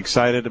 He's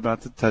excited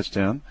about the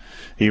touchdown.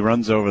 He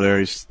runs over there.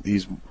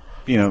 He's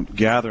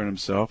gathering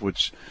himself,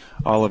 which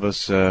all of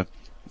us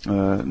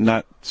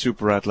not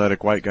super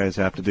athletic white guys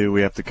have to do.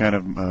 We have to kind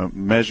of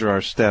measure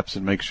our steps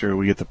and make sure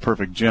we get the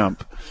perfect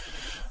jump.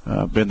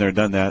 Been there,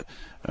 done that.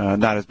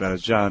 Not as bad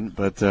as John,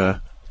 but then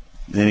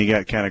he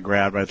got kind of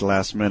grabbed right at the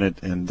last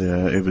minute, and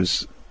it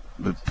was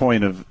the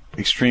point of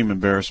extreme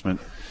embarrassment.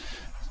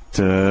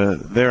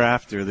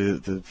 Thereafter,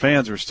 the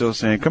fans were still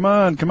saying, come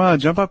on,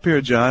 jump up here,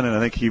 John. And I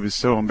think he was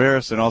so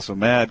embarrassed and also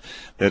mad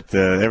that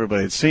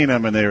everybody had seen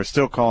him, and they were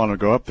still calling him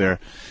to go up there.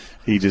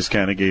 He just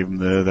kind of gave him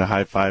the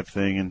high five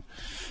thing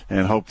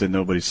and hoped that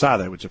nobody saw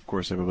that, which, of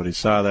course, everybody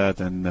saw that,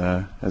 and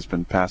has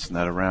been passing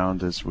that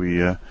around as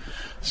we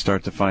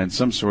start to find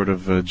some sort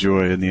of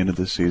joy in the end of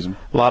the season.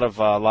 A lot of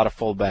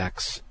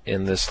fullbacks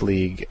in this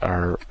league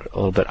are a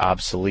little bit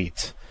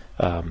obsolete.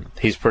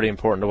 He's pretty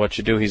important to what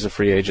you do. He's a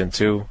free agent,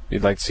 too.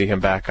 You'd like to see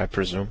him back, I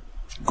presume.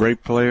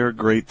 Great player,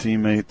 great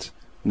teammate.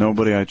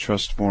 Nobody I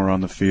trust more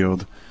on the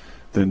field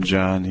than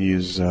John. He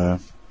is an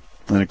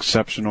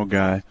exceptional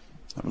guy.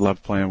 I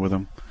love playing with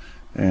him,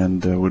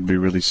 and would be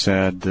really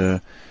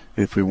sad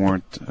if we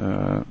weren't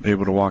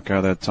able to walk out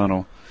of that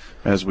tunnel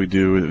as we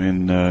do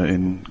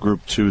in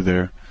Group 2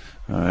 there.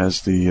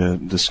 as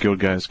the skilled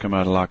guys come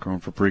out of the locker room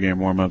for pregame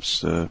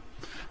warm-ups.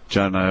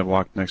 John and I have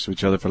walked next to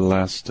each other for the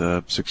last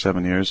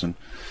 6-7 years, and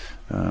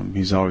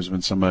he's always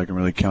been somebody I can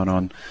really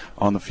count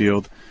on the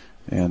field,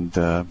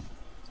 and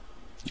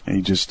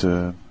he's just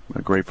a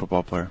great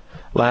football player.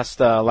 Last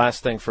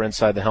thing for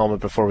Inside the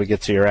Helmet before we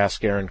get to your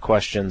Ask Aaron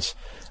questions.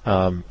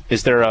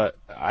 Is there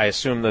I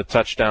assume the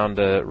touchdown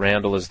to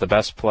Randall is the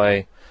best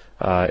play.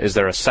 Is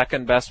there a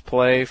second best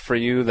play for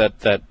you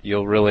that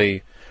you'll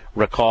really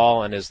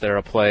recall? And is there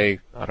a play,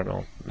 I don't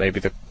know, maybe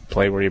the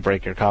play where you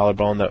break your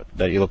collarbone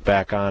that you look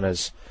back on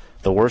as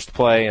the worst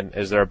play? And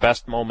is there a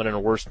best moment and a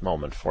worst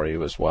moment for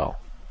you as well?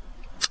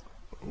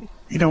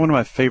 One of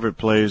my favorite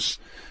plays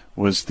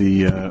was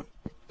the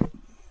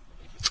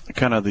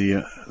kind of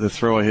the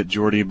throw I hit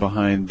Jordy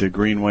behind the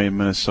Greenway in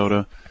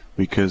Minnesota,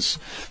 because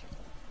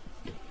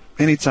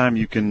anytime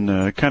you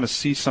can kind of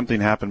see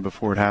something happen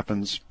before it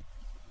happens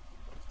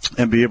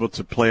and be able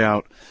to play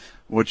out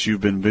what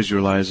you've been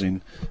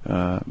visualizing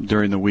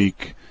during the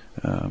week,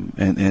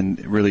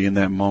 and really in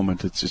that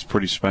moment, it's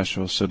pretty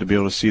special. So to be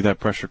able to see that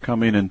pressure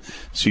coming and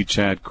see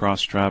Chad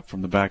cross-trap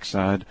from the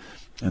backside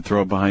and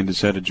throw it behind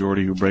his head to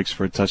Jordy, who breaks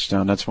for a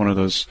touchdown, that's one of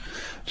those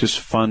just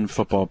fun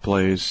football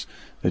plays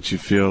that you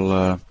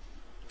feel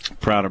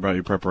proud about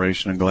your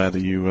preparation and glad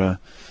that you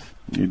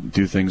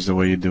do things the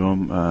way you do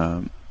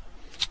them.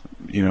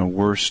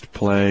 Worst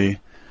play,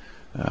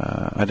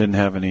 I didn't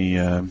have any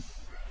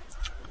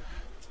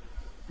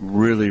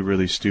really,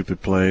 really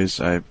stupid plays.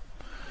 I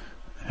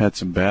had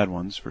some bad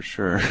ones for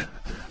sure,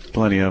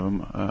 plenty of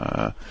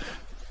them.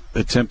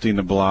 Attempting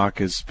to block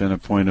has been a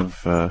point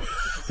of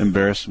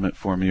embarrassment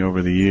for me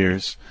over the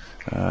years.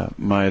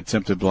 My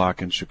attempted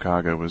block in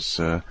Chicago was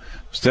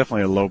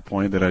definitely a low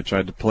point that I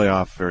tried to play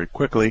off very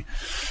quickly.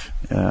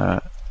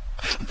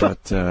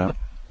 But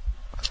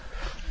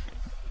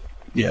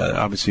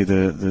obviously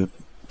the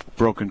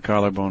broken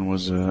collarbone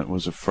was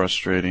a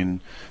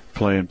frustrating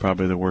play and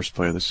probably the worst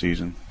play of the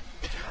season.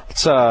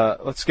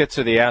 Let's get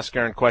to the Ask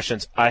Aaron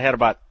questions. I had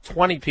about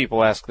 20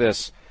 people ask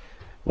this.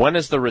 When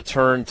is the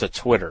return to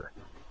Twitter?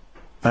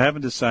 I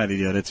haven't decided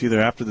yet. It's either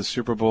after the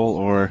Super Bowl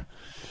or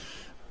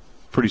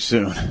pretty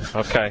soon.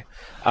 Okay.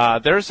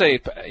 There's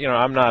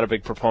I'm not a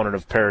big proponent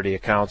of parody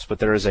accounts, but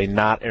there is a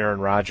Not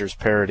Aaron Rodgers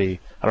parody.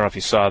 I don't know if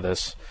you saw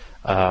this,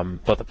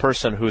 but the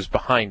person who's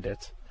behind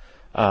it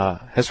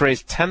has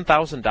raised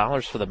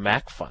 $10,000 for the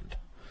Mac Fund.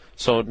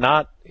 So it's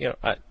not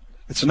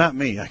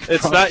me.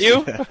 It's not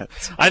you?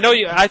 I know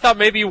you. I thought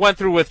maybe you went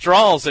through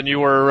withdrawals and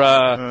you were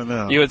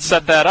no. You had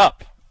set that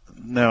up.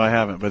 No, I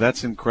haven't. But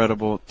that's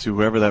incredible to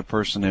whoever that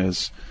person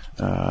is.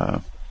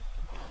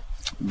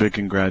 Big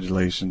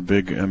congratulations.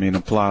 Big,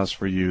 applause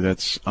for you.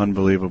 That's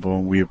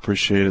unbelievable. We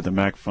appreciate it. The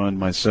Mac Fund,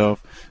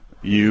 myself,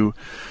 you,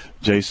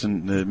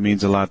 Jason, it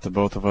means a lot to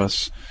both of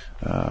us.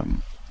 I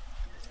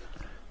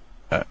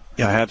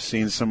have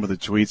seen some of the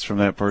tweets from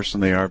that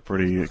person. They are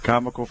pretty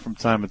comical from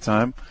time to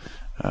time.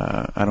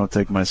 I don't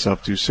take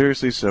myself too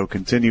seriously, so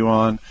continue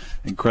on.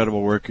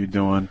 Incredible work you're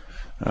doing.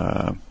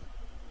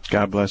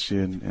 God bless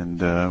you,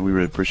 and we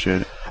really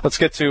appreciate it. Let's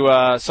get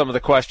to some of the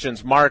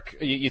questions. Mark,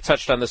 you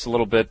touched on this a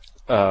little bit.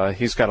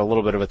 He's got a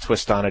little bit of a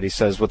twist on it. He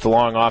says, with the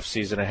long off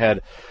season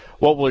ahead,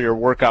 what will your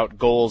workout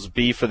goals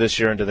be for this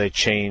year, and do they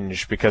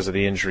change because of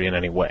the injury in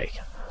any way?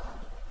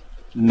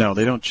 No,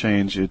 they don't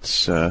change.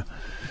 It's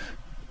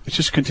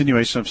just a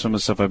continuation of some of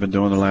the stuff I've been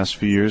doing the last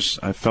few years.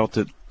 I felt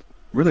it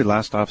really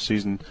last off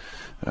season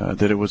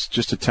that it was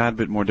just a tad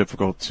bit more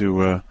difficult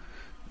to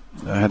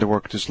I had to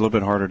work just a little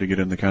bit harder to get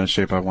in the kind of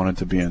shape I wanted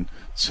to be in.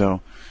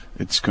 So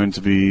it's going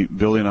to be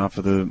building off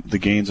of the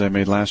gains I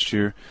made last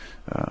year,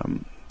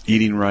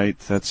 eating right.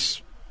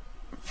 That's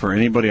for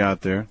anybody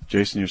out there,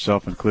 Jason,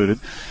 yourself included.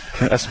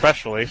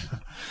 Especially.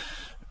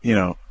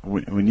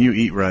 When you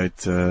eat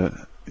right,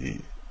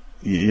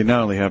 you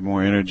not only have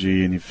more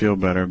energy and you feel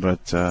better,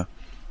 but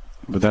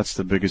that's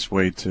the biggest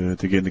way to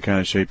get in the kind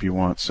of shape you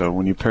want. So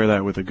when you pair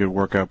that with a good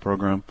workout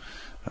program,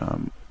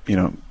 I'm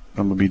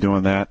going to be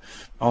doing that.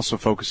 Also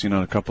focusing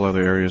on a couple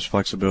other areas,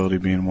 flexibility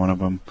being one of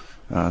them.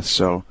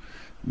 So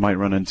might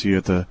run into you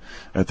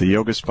at the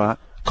yoga spot.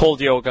 Cold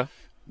yoga?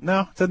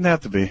 No, it doesn't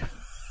have to be.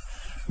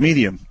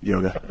 Medium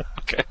yoga.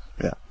 Okay.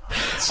 Yeah.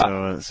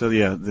 So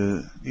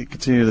you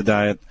continue the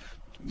diet,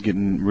 get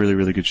in really,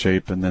 really good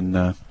shape, and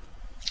then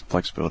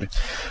flexibility.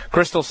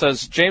 Crystal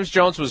says, James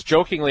Jones was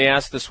jokingly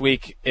asked this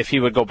week if he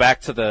would go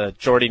back to the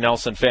Jordy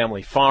Nelson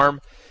family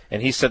farm,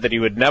 and he said that he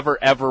would never,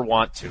 ever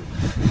want to.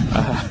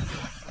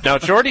 Now,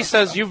 Jordy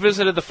says you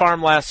visited the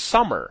farm last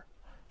summer.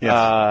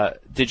 Yes.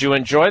 Did you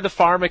enjoy the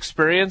farm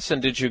experience,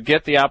 and did you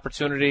get the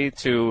opportunity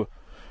to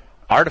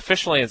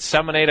artificially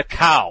inseminate a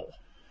cow?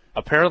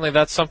 Apparently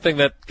that's something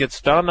that gets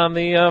done on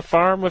the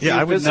farm if you visit.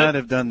 Yeah, I would not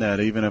have done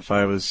that even if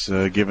I was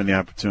given the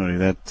opportunity.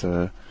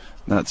 That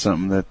not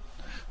something that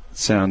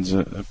sounds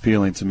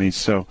appealing to me.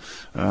 So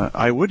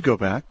I would go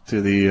back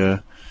to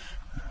the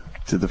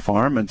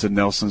farm and to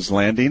Nelson's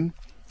Landing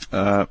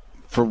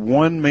for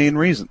one main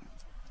reason.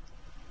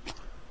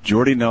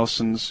 Jordy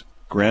Nelson's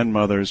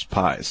grandmother's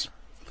pies.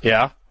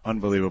 Yeah.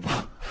 unbelievable.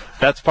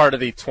 That's part of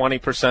the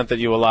 20% that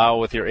you allow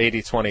with your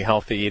 80-20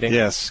 healthy eating?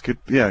 Yes,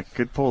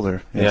 good pull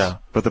there. Yes. Yeah.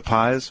 But the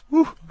pies,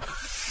 whew.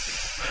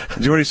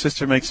 Jordy's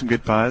sister makes some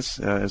good pies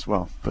as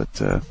well.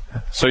 But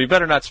so you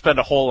better not spend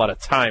a whole lot of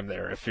time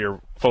there if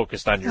you're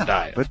focused on your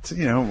diet. But,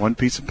 one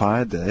piece of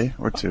pie a day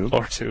or two.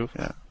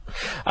 Yeah.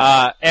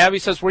 Abby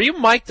says, were you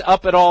mic'd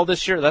up at all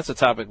this year? That's a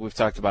topic we've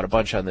talked about a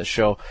bunch on this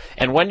show.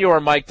 And when you are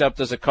mic'd up,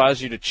 does it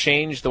cause you to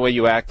change the way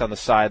you act on the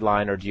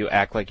sideline, or do you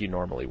act like you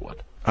normally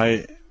would?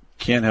 I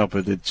can't help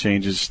it. It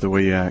changes the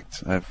way you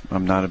act.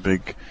 I'm not a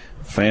big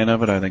fan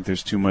of it. I think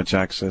there's too much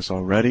access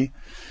already.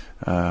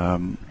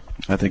 I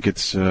think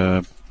it's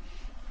a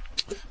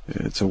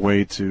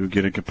way to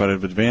get a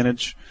competitive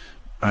advantage.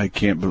 I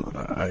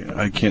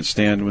can't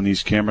stand when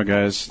these camera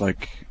guys,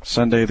 like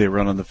Sunday, they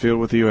run on the field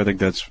with you. I think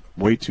that's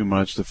way too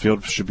much. The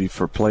field should be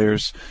for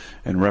players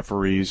and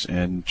referees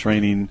and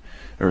training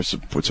or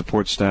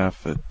support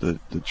staff. The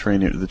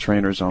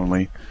trainers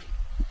only.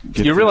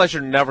 You realize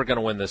you're never going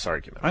to win this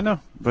argument. I know,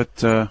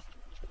 but I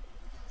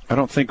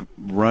don't think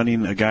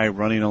a guy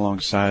running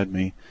alongside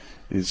me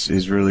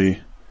is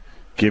really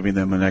giving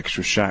them an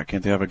extra shot.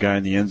 Can't they have a guy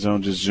in the end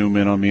zone just zoom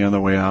in on me on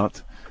the way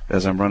out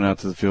as I'm running out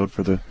to the field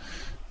for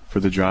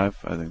the drive?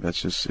 I think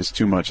that's just it's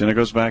too much, and it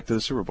goes back to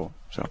the Super Bowl.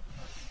 So,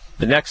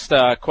 the next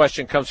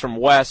question comes from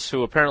Wes,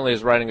 who apparently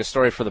is writing a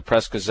story for the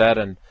Press Gazette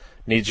and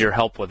needs your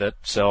help with it.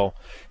 So,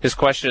 his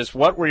question is: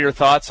 what were your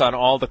thoughts on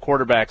all the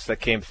quarterbacks that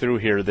came through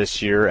here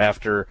this year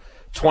after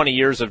 20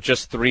 years of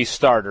just 3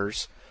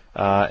 starters?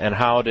 And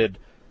how did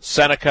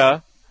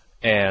Seneca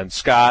and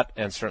Scott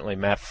and certainly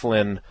Matt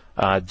Flynn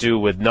do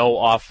with no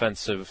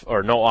offensive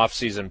or no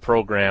off-season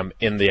program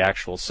in the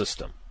actual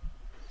system?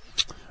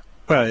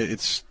 Well,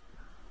 it's.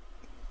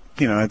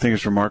 I think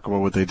it's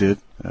remarkable what they did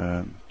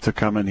to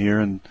come in here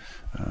and,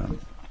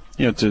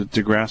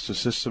 to grasp the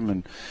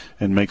system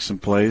and make some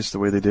plays the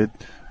way they did.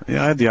 I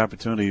had the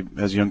opportunity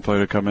as a young player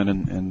to come in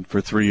and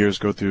for 3 years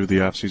go through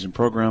the off-season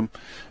program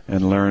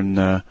and learn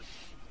the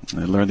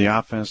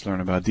offense,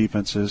 learn about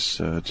defenses,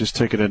 just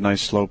take it at a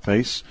nice slow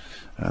pace.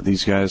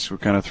 These guys were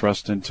kind of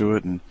thrust into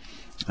it, and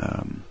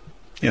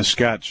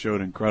Scott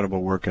showed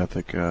incredible work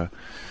ethic.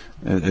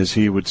 As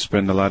he would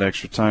spend a lot of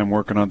extra time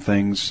working on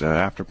things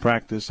after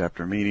practice,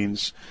 after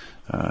meetings.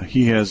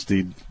 He has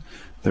the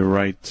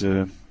right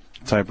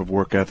type of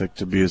work ethic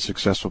to be a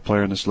successful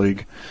player in this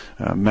league.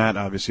 Matt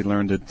obviously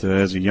learned it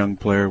as a young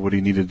player, what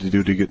he needed to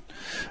do to get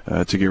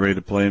ready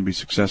to play and be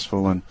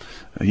successful, and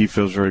he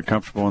feels very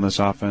comfortable in this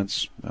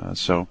offense.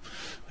 So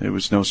it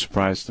was no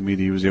surprise to me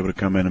that he was able to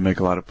come in and make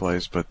a lot of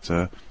plays. But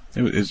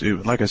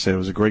like I said, it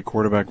was a great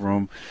quarterback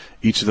room.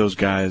 Each of those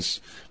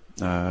guys,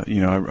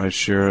 I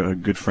share a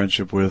good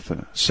friendship with.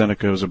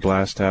 Seneca was a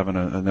blast having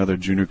another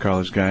junior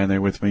college guy in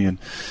there with me, and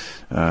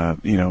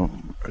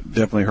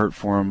definitely hurt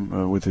for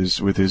him with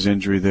his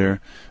injury there.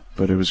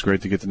 But it was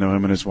great to get to know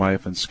him and his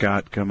wife. And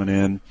Scott coming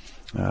in,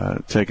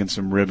 taking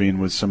some ribbing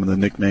with some of the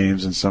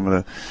nicknames and some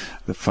of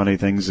the funny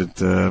things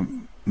that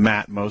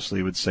Matt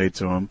mostly would say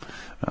to him,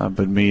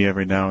 but me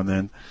every now and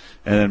then.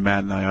 And then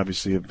Matt and I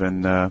obviously have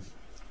been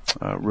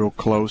real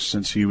close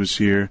since he was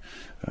here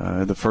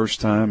the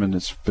first time, and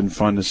it's been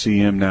fun to see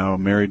him now a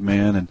married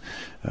man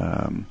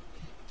and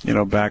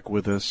back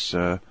with us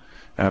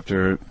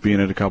after being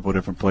at a couple of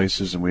different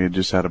places, and we had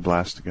just had a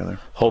blast together.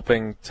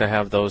 Hoping to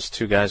have those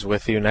 2 guys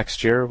with you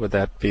next year. Would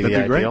that be the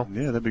ideal?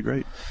 Great. Yeah, that'd be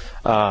great.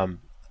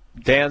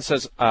 Dan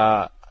says,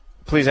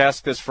 please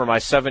ask this for my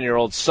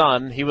 7-year-old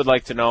son. He would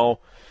like to know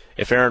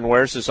if Aaron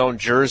wears his own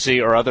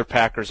jersey or other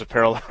Packers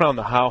apparel around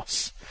the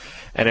house,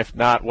 and if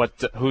not,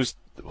 whose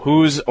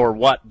or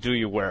what do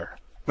you wear?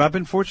 I've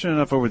been fortunate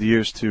enough over the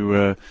years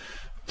to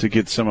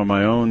get some of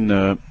my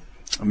own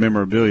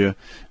memorabilia.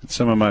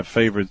 Some of my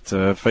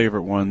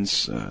favorite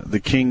ones,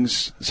 the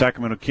Kings,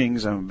 Sacramento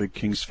Kings. I'm a big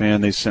Kings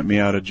fan. They sent me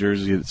out a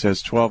jersey that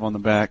says 12 on the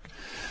back.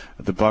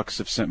 The Bucks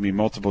have sent me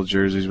multiple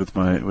jerseys with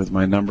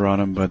my number on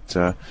them. But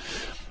I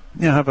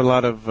have a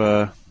lot of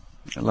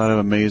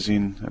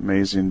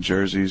amazing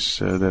jerseys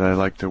that I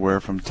like to wear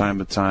from time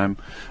to time,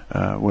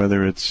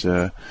 whether it's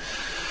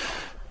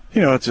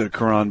it's a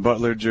Caron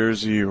Butler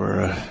jersey or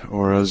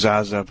a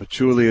Zaza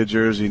Pachulia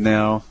jersey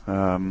now.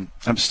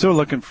 I'm still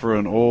looking for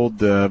an old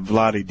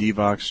Vlade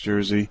Divac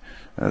jersey.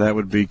 That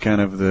would be kind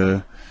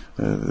of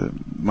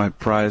my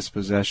prized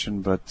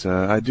possession, but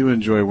I do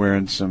enjoy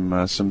wearing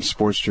some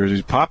sports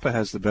jerseys. Papa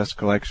has the best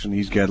collection.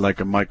 He's got like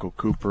a Michael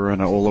Cooper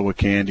and an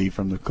Olowokandi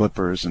from the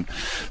Clippers and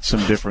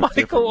some different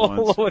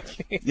ones.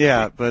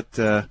 Yeah, but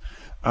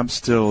I'm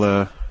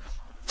still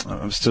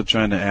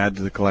trying to add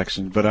to the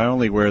collection, but I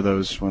only wear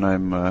those when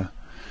I'm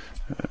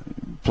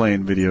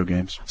playing video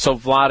games. So,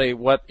 Vlade,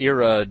 what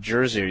era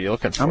jersey are you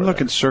looking for? I'm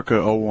looking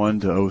circa 01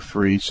 to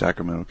 03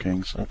 Sacramento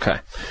Kings. Okay.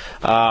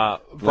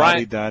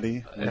 Vlade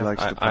Daddy, he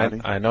likes to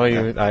party. I know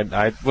you. Yeah.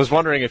 I was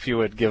wondering if you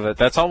would give it.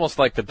 That's almost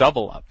like the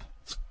double up.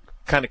 It's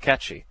kind of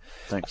catchy.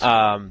 Thanks.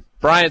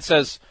 Brian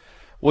says,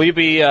 Will you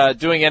be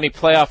doing any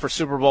playoff or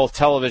Super Bowl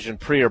television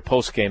pre- or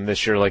post-game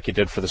this year like you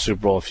did for the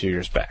Super Bowl a few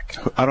years back?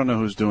 I don't know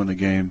who's doing the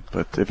game,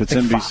 but if it's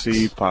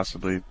NBC, Fox.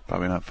 Possibly,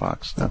 probably not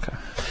Fox. No. Okay.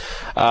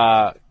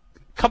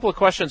 Couple of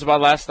questions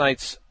about last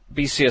night's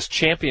BCS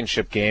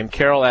championship game.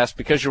 Carol asked,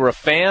 because you were a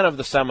fan of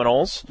the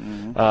Seminoles,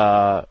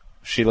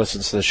 she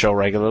listens to the show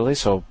regularly,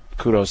 so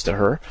kudos to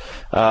her.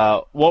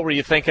 What were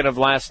you thinking of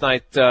last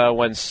night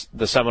when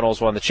the Seminoles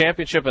won the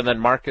championship? And then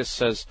Marcus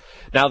says,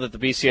 now that the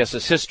BCS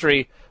is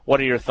history, what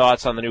are your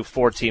thoughts on the new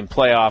 4-team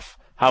playoff?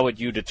 How would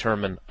you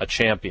determine a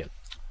champion?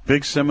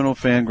 Big Seminole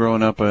fan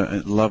growing up. I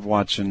love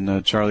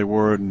watching Charlie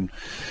Ward and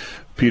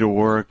Peter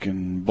Warwick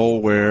and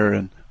Boulware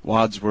and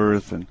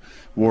Wadsworth and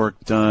Warwick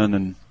Dunn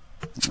and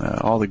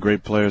all the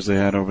great players they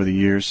had over the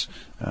years.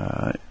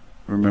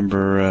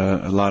 Remember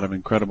a lot of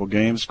incredible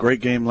games. Great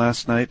game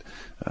last night.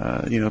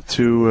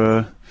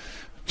 Two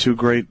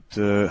great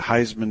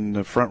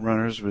Heisman front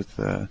runners with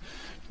the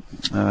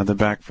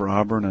back for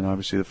Auburn and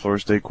obviously the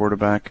Florida State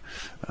quarterback.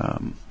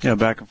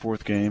 Back and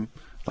forth game.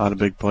 A lot of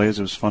big plays.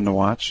 It was fun to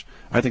watch.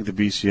 I think the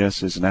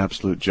BCS is an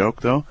absolute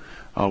joke, though.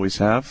 Always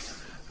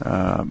have.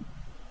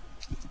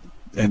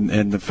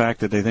 And the fact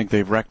that they think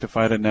they've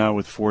rectified it now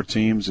with 4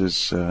 teams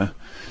is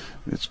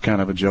it's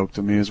kind of a joke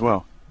to me as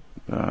well.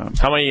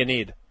 How many you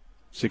need?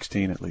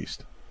 16 at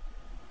least.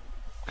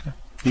 Okay.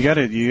 You got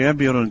to be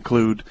able to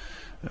include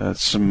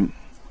some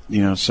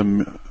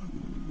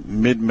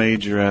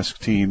mid-major-esque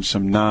teams,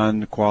 some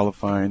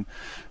non-qualifying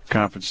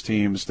conference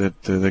teams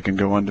that they can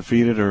go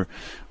undefeated or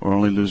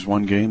only lose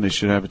one game. They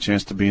should have a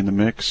chance to be in the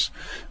mix.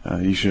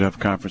 You should have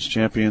conference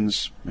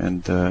champions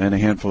and a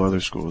handful of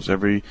other schools.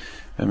 You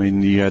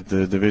had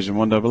the Division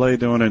I AA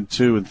doing it,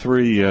 2 and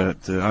 3.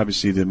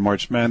 Obviously the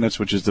March Madness,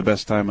 which is the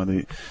best time of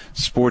the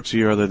sports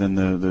year other than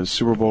the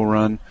Super Bowl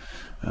run.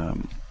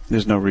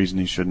 There's no reason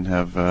you shouldn't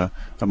have a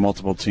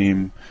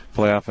multiple-team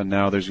playoff, and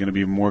now there's going to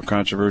be more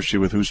controversy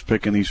with who's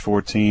picking these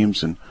 4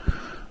 teams, and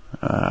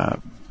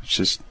it's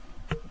just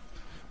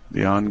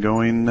the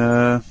ongoing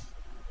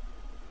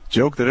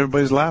joke that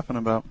everybody's laughing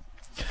about.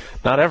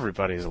 Not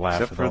everybody's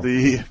laughing, except for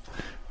the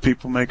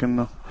people making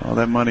all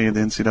that money at the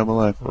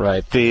NCAA.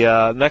 Right.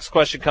 The next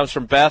question comes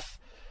from Beth.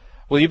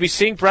 Will you be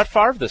seeing Brett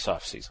Favre this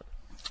offseason?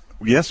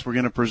 Yes, we're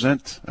going to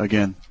present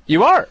again.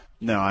 You are?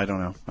 No, I don't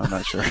know. I'm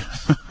not sure.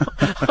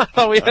 I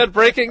thought we had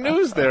breaking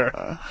news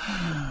there.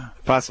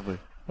 Possibly.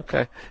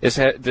 Okay.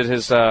 Did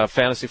his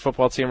fantasy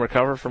football team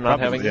recover from not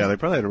having him? Yeah, they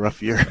probably had a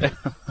rough year.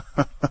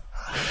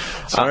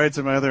 Sorry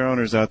to my other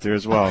owners out there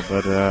as well,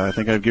 but I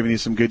think I've given you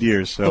some good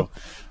years, so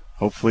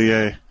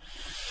hopefully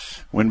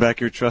win back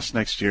your trust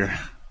next year.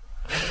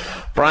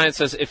 Brian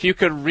says, if you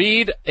could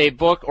read a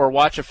book or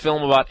watch a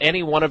film about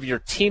any one of your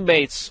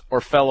teammates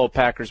or fellow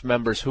Packers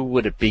members, who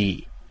would it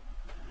be?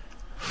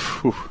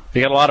 Whew.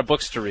 You got a lot of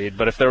books to read,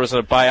 but if there was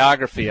a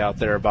biography out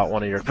there about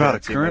one of your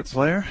current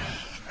player,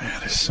 man,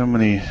 there's so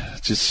many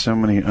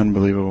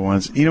unbelievable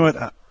ones. You know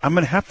what? I'm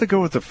going to have to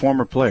go with the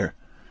former player.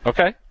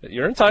 Okay,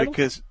 you're entitled.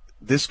 Because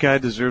this guy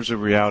deserves a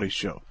reality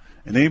show.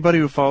 And anybody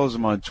who follows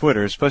him on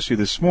Twitter, especially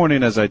this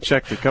morning as I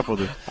checked a couple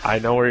of I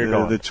know where you're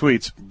going. The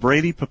tweets,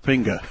 Brady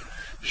Papinga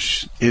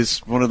is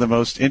one of the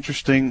most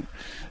interesting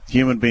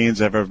human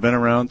beings I've ever been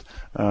around.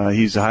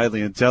 He's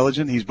highly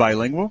intelligent. He's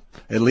bilingual,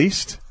 at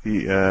least.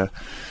 He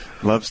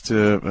loves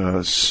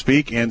to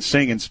speak and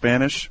sing in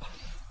Spanish.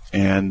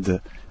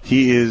 And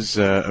he is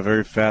a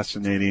very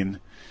fascinating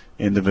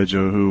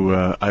individual who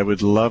I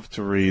would love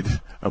to read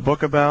a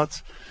book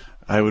about.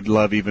 I would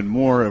love even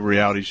more a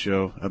reality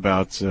show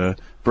about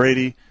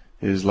Brady,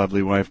 his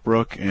lovely wife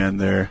Brooke, and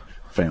their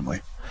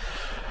family.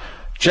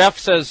 Jeff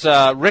says,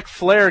 Ric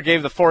Flair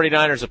gave the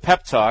 49ers a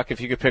pep talk. If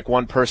you could pick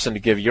one person to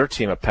give your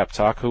team a pep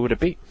talk, who would it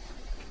be?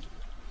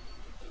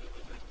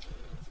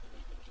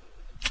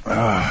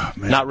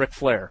 Not Ric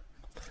Flair,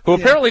 who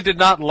apparently did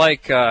not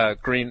like the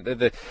Green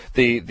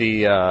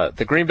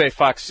Bay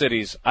Fox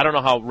Cities. I don't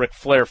know how Ric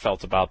Flair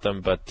felt about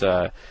them,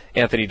 but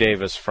Anthony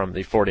Davis from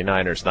the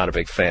 49ers, not a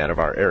big fan of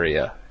our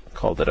area,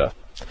 called it a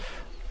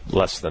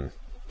less than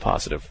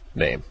positive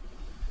name.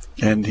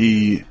 And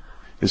he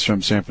is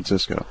from San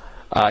Francisco.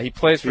 He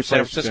plays for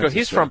San Francisco.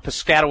 He's from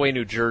Piscataway,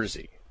 New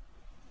Jersey.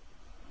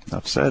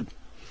 Enough said.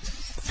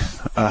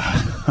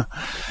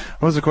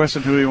 What was the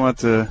question? Who do you want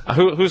to...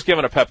 Who's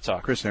giving a pep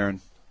talk? Chris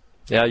Herron.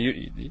 Yeah,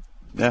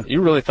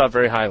 you really thought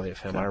very highly of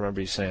him. Yeah. I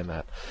remember you saying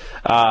that.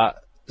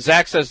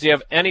 Zach says, do you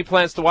have any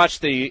plans to watch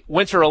the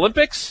Winter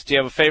Olympics? Do you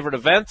have a favorite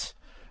event?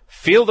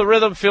 Feel the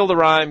rhythm, feel the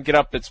rhyme. Get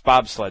up, it's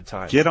bobsled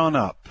time. Get on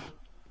up.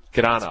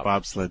 Get on it's up.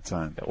 Bobsled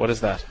time. What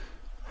is that?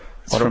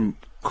 It's from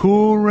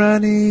Cool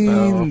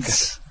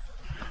Runnings.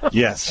 Oh, okay.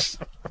 Yes.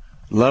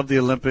 Love the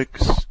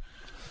Olympics.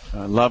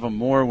 Love them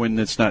more when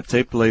it's not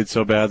tape delayed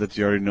so bad that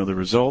you already know the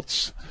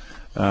results.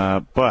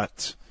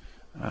 But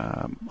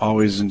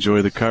always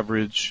enjoy the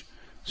coverage.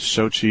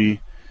 Sochi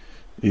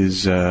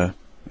is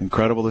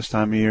incredible this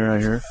time of year, I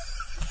hear.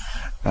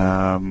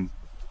 And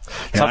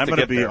I'm going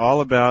to be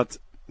all about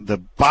the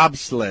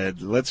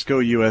bobsled. Let's go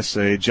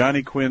USA.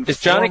 Johnny Quinn.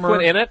 Is Johnny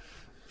Quinn in it?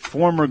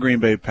 former Green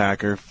Bay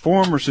Packer,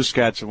 former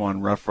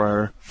Saskatchewan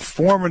Roughrider,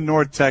 former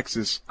North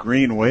Texas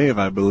Green Wave,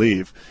 I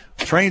believe.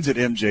 Trains at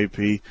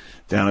MJP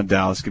down in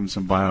Dallas. Give him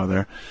some bio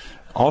there.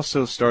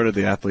 Also started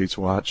the Athletes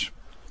Watch.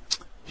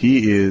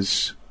 He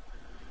is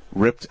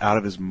ripped out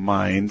of his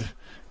mind,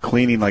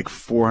 cleaning like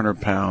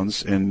 400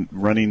 pounds and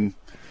running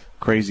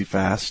crazy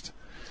fast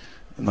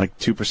and like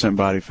 2%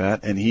 body fat.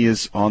 And he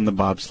is on the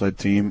bobsled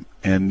team.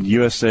 And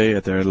USA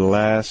at the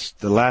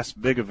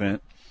last big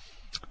event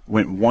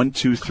went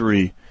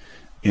 1-2-3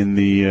 in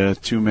the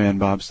two-man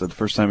bobsled. The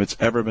first time it's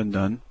ever been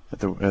done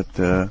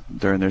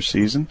during their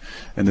season.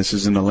 And this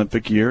is an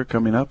Olympic year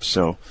coming up.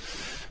 So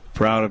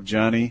proud of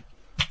Johnny,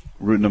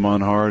 rooting him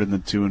on hard in the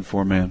 2- and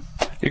 4-man.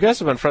 You guys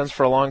have been friends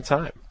for a long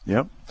time.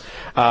 Yep.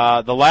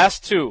 The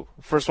last two.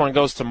 First one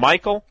goes to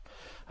Michael.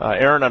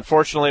 Aaron,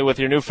 unfortunately, with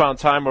your newfound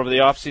time over the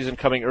offseason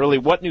coming early,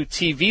 what new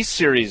TV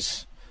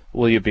series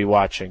will you be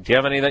watching? Do you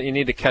have any that you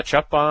need to catch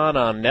up on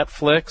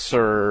Netflix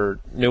or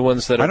new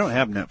ones that I don't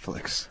have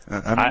Netflix.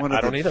 I'm one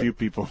of the few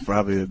people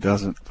probably that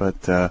doesn't.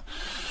 But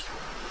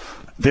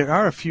there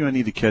are a few I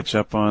need to catch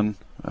up on.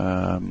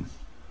 But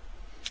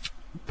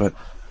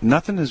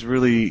nothing has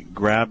really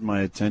grabbed my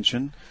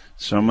attention.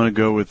 So I'm going to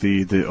go with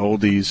the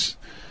oldies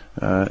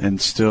and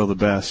still the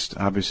best.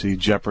 Obviously,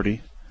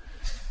 Jeopardy.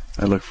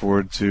 I look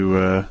forward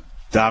to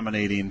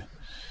dominating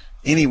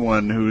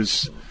anyone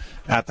who's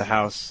at the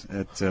house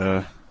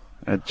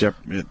at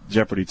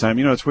Jeopardy time.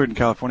 You know, it's weird in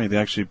California. They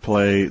actually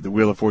play the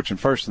Wheel of Fortune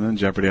first, and then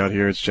Jeopardy. Out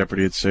here, it's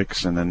Jeopardy at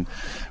 6, and then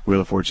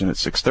Wheel of Fortune at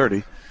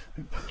 6:30.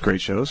 Great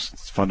shows.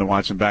 It's fun to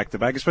watch them back to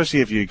back, especially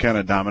if you kind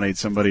of dominate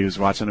somebody who's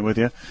watching it with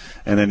you,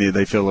 and then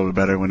they feel a little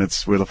better when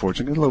it's Wheel of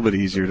Fortune. It's a little bit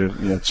easier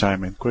to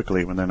chime in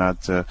quickly when they're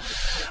not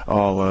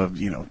all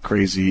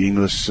crazy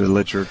English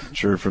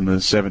literature from the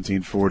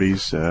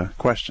 1740s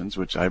questions,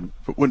 which I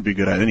wouldn't be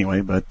good at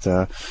anyway. But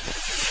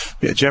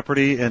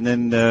Jeopardy, and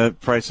then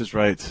Price is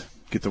Right.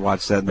 Get to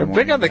watch that in the morning.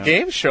 We're big on the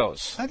game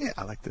shows. I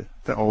like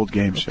the old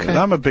game shows.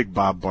 I'm a big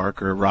Bob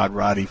Barker, Rod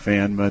Roddy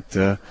fan, but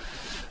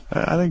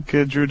I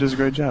think Drew does a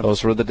great job.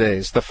 Those were the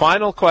days. The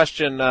final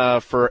question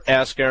for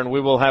Ask Aaron.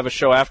 We will have a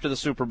show after the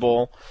Super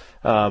Bowl,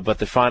 but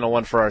the final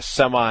one for our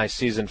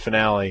semi-season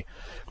finale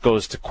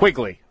goes to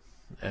Quigley.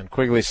 And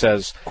Quigley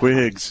says,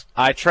 Quiggs.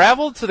 I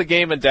traveled to the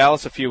game in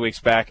Dallas a few weeks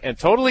back and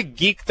totally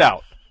geeked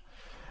out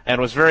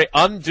and was very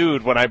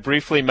undued when I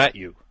briefly met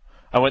you.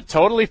 I went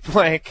totally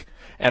blank,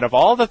 and of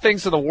all the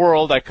things in the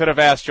world I could have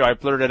asked you, I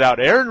blurted out,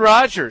 Aaron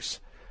Rodgers,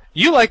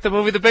 you like the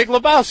movie The Big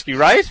Lebowski,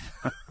 right?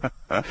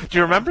 Do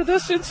you remember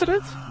this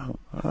incident?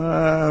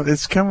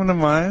 It's coming to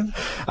mind.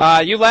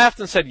 You laughed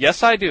and said,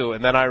 yes, I do.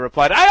 And then I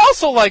replied, I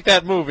also like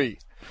that movie.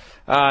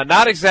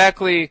 Not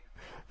exactly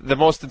the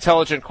most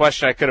intelligent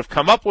question I could have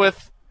come up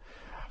with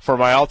for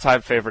my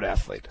all-time favorite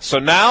athlete. So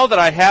now that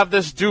I have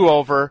this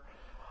do-over,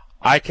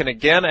 I can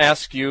again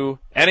ask you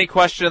any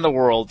question in the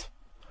world.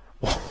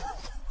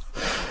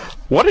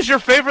 What is your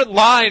favorite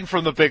line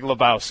from The Big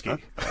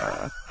Lebowski?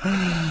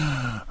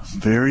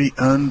 Very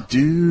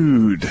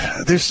undued.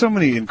 There's so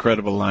many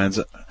incredible lines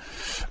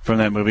from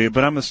that movie,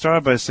 but I'm going to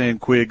start by saying,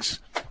 Quiggs,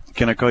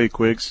 can I call you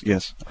Quiggs?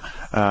 Yes.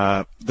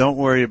 Don't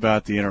worry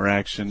about the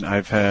interaction.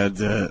 I've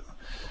had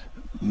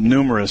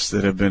numerous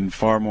that have been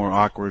far more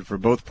awkward for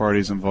both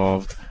parties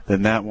involved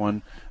than that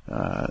one.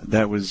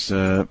 That was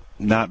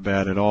not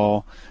bad at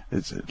all.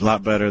 It's a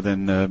lot better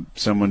than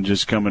someone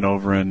just coming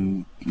over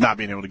and not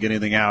being able to get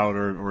anything out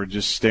or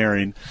just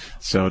staring.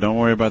 So don't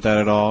worry about that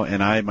at all.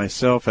 And I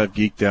myself have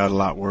geeked out a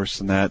lot worse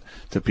than that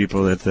to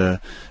people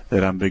that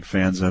I'm big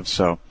fans of.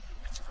 So,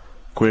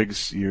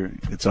 Quiggs,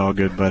 it's all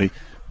good, buddy.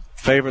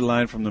 Favorite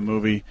line from the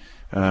movie?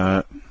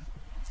 I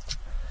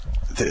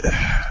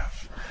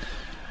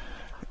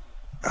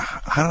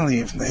don't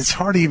even. It's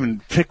hard to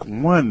even pick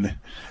one.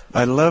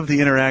 I love the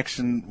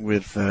interaction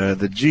with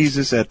the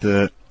Jesus at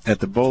the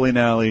bowling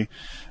alley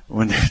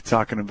when they're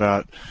talking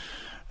about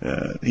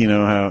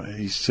how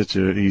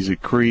he's a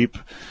creep.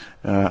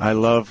 I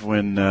love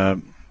when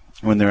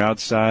they're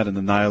outside and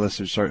the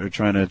nihilists are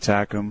trying to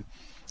attack him.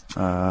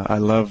 I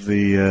love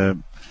the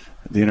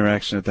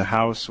interaction at the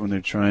house when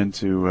they're trying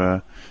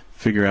to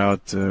figure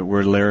out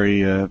where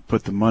Larry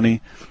put the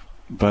money,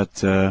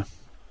 but.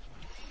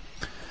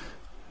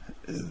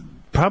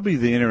 Probably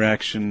the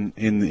interaction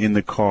in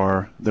the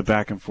car, the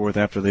back and forth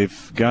after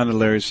they've gone to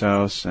Larry's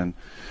house and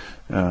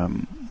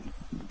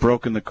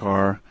broken the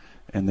car,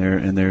 and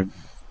they're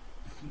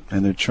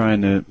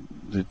trying to.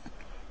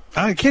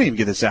 I can't even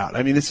get this out.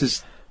 I mean, this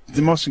is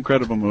the most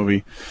incredible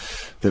movie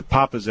that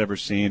Papa's ever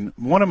seen.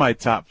 One of my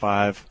top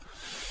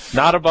 5.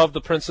 Not above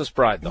The Princess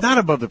Bride, though. Not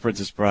above The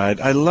Princess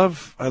Bride. I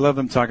love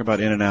them talking about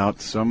In and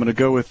Out, so I'm going to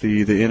go with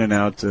the In and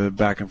Out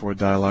back and forth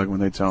dialogue when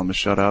they tell him to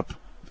shut up.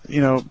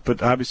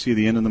 But obviously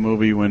the end of the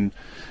movie when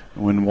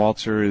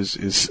Walter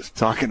is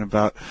talking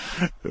about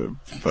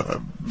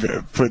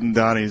putting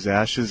Donnie's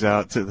ashes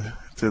out to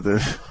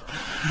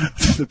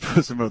the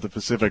bosom of the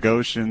Pacific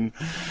Ocean,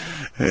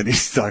 and he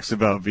talks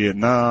about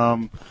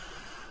Vietnam.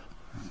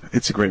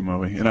 It's a great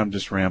movie, and I'm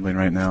just rambling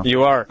right now.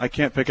 You are. I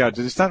can't pick out.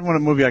 It's not one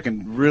of the movie I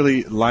can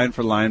really line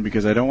for line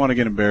because I don't want to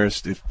get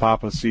embarrassed if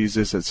Papa sees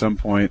this at some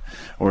point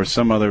or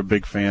some other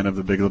big fan of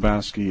The Big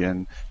Lebowski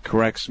and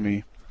corrects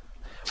me.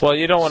 Well,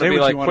 you don't want to be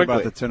like Quigley. Say what you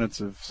want about the tenets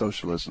of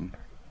socialism.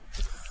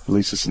 At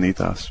least it's an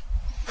ethos.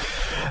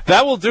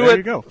 That will do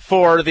it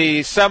for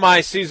the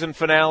semi-season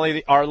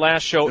finale, our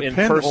last show in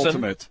person.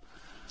 Ultimate.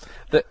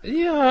 I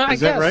guess. Is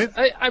that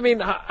right? I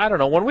mean, I don't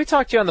know. When we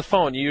talk to you on the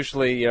phone, you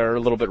usually are a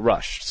little bit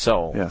rushed.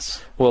 So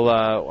yes. We'll.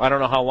 I don't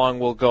know how long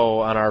we'll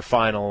go on our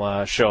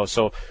final show.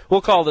 So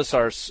we'll call this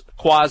our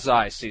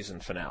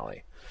quasi-season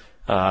finale.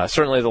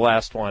 Certainly the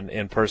last one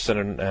in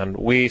person, and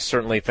we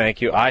certainly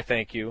thank you. I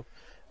thank you,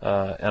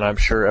 and I'm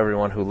sure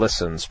everyone who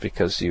listens,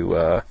 because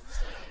you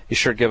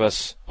sure give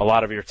us a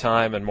lot of your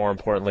time and, more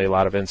importantly, a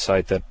lot of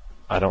insight that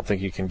I don't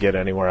think you can get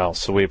anywhere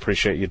else. So we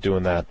appreciate you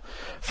doing that.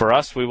 For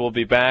us, we will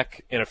be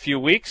back in a few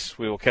weeks.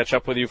 We will catch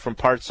up with you from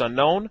Parts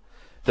Unknown.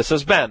 This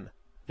has been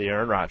the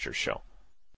Aaron Rodgers Show.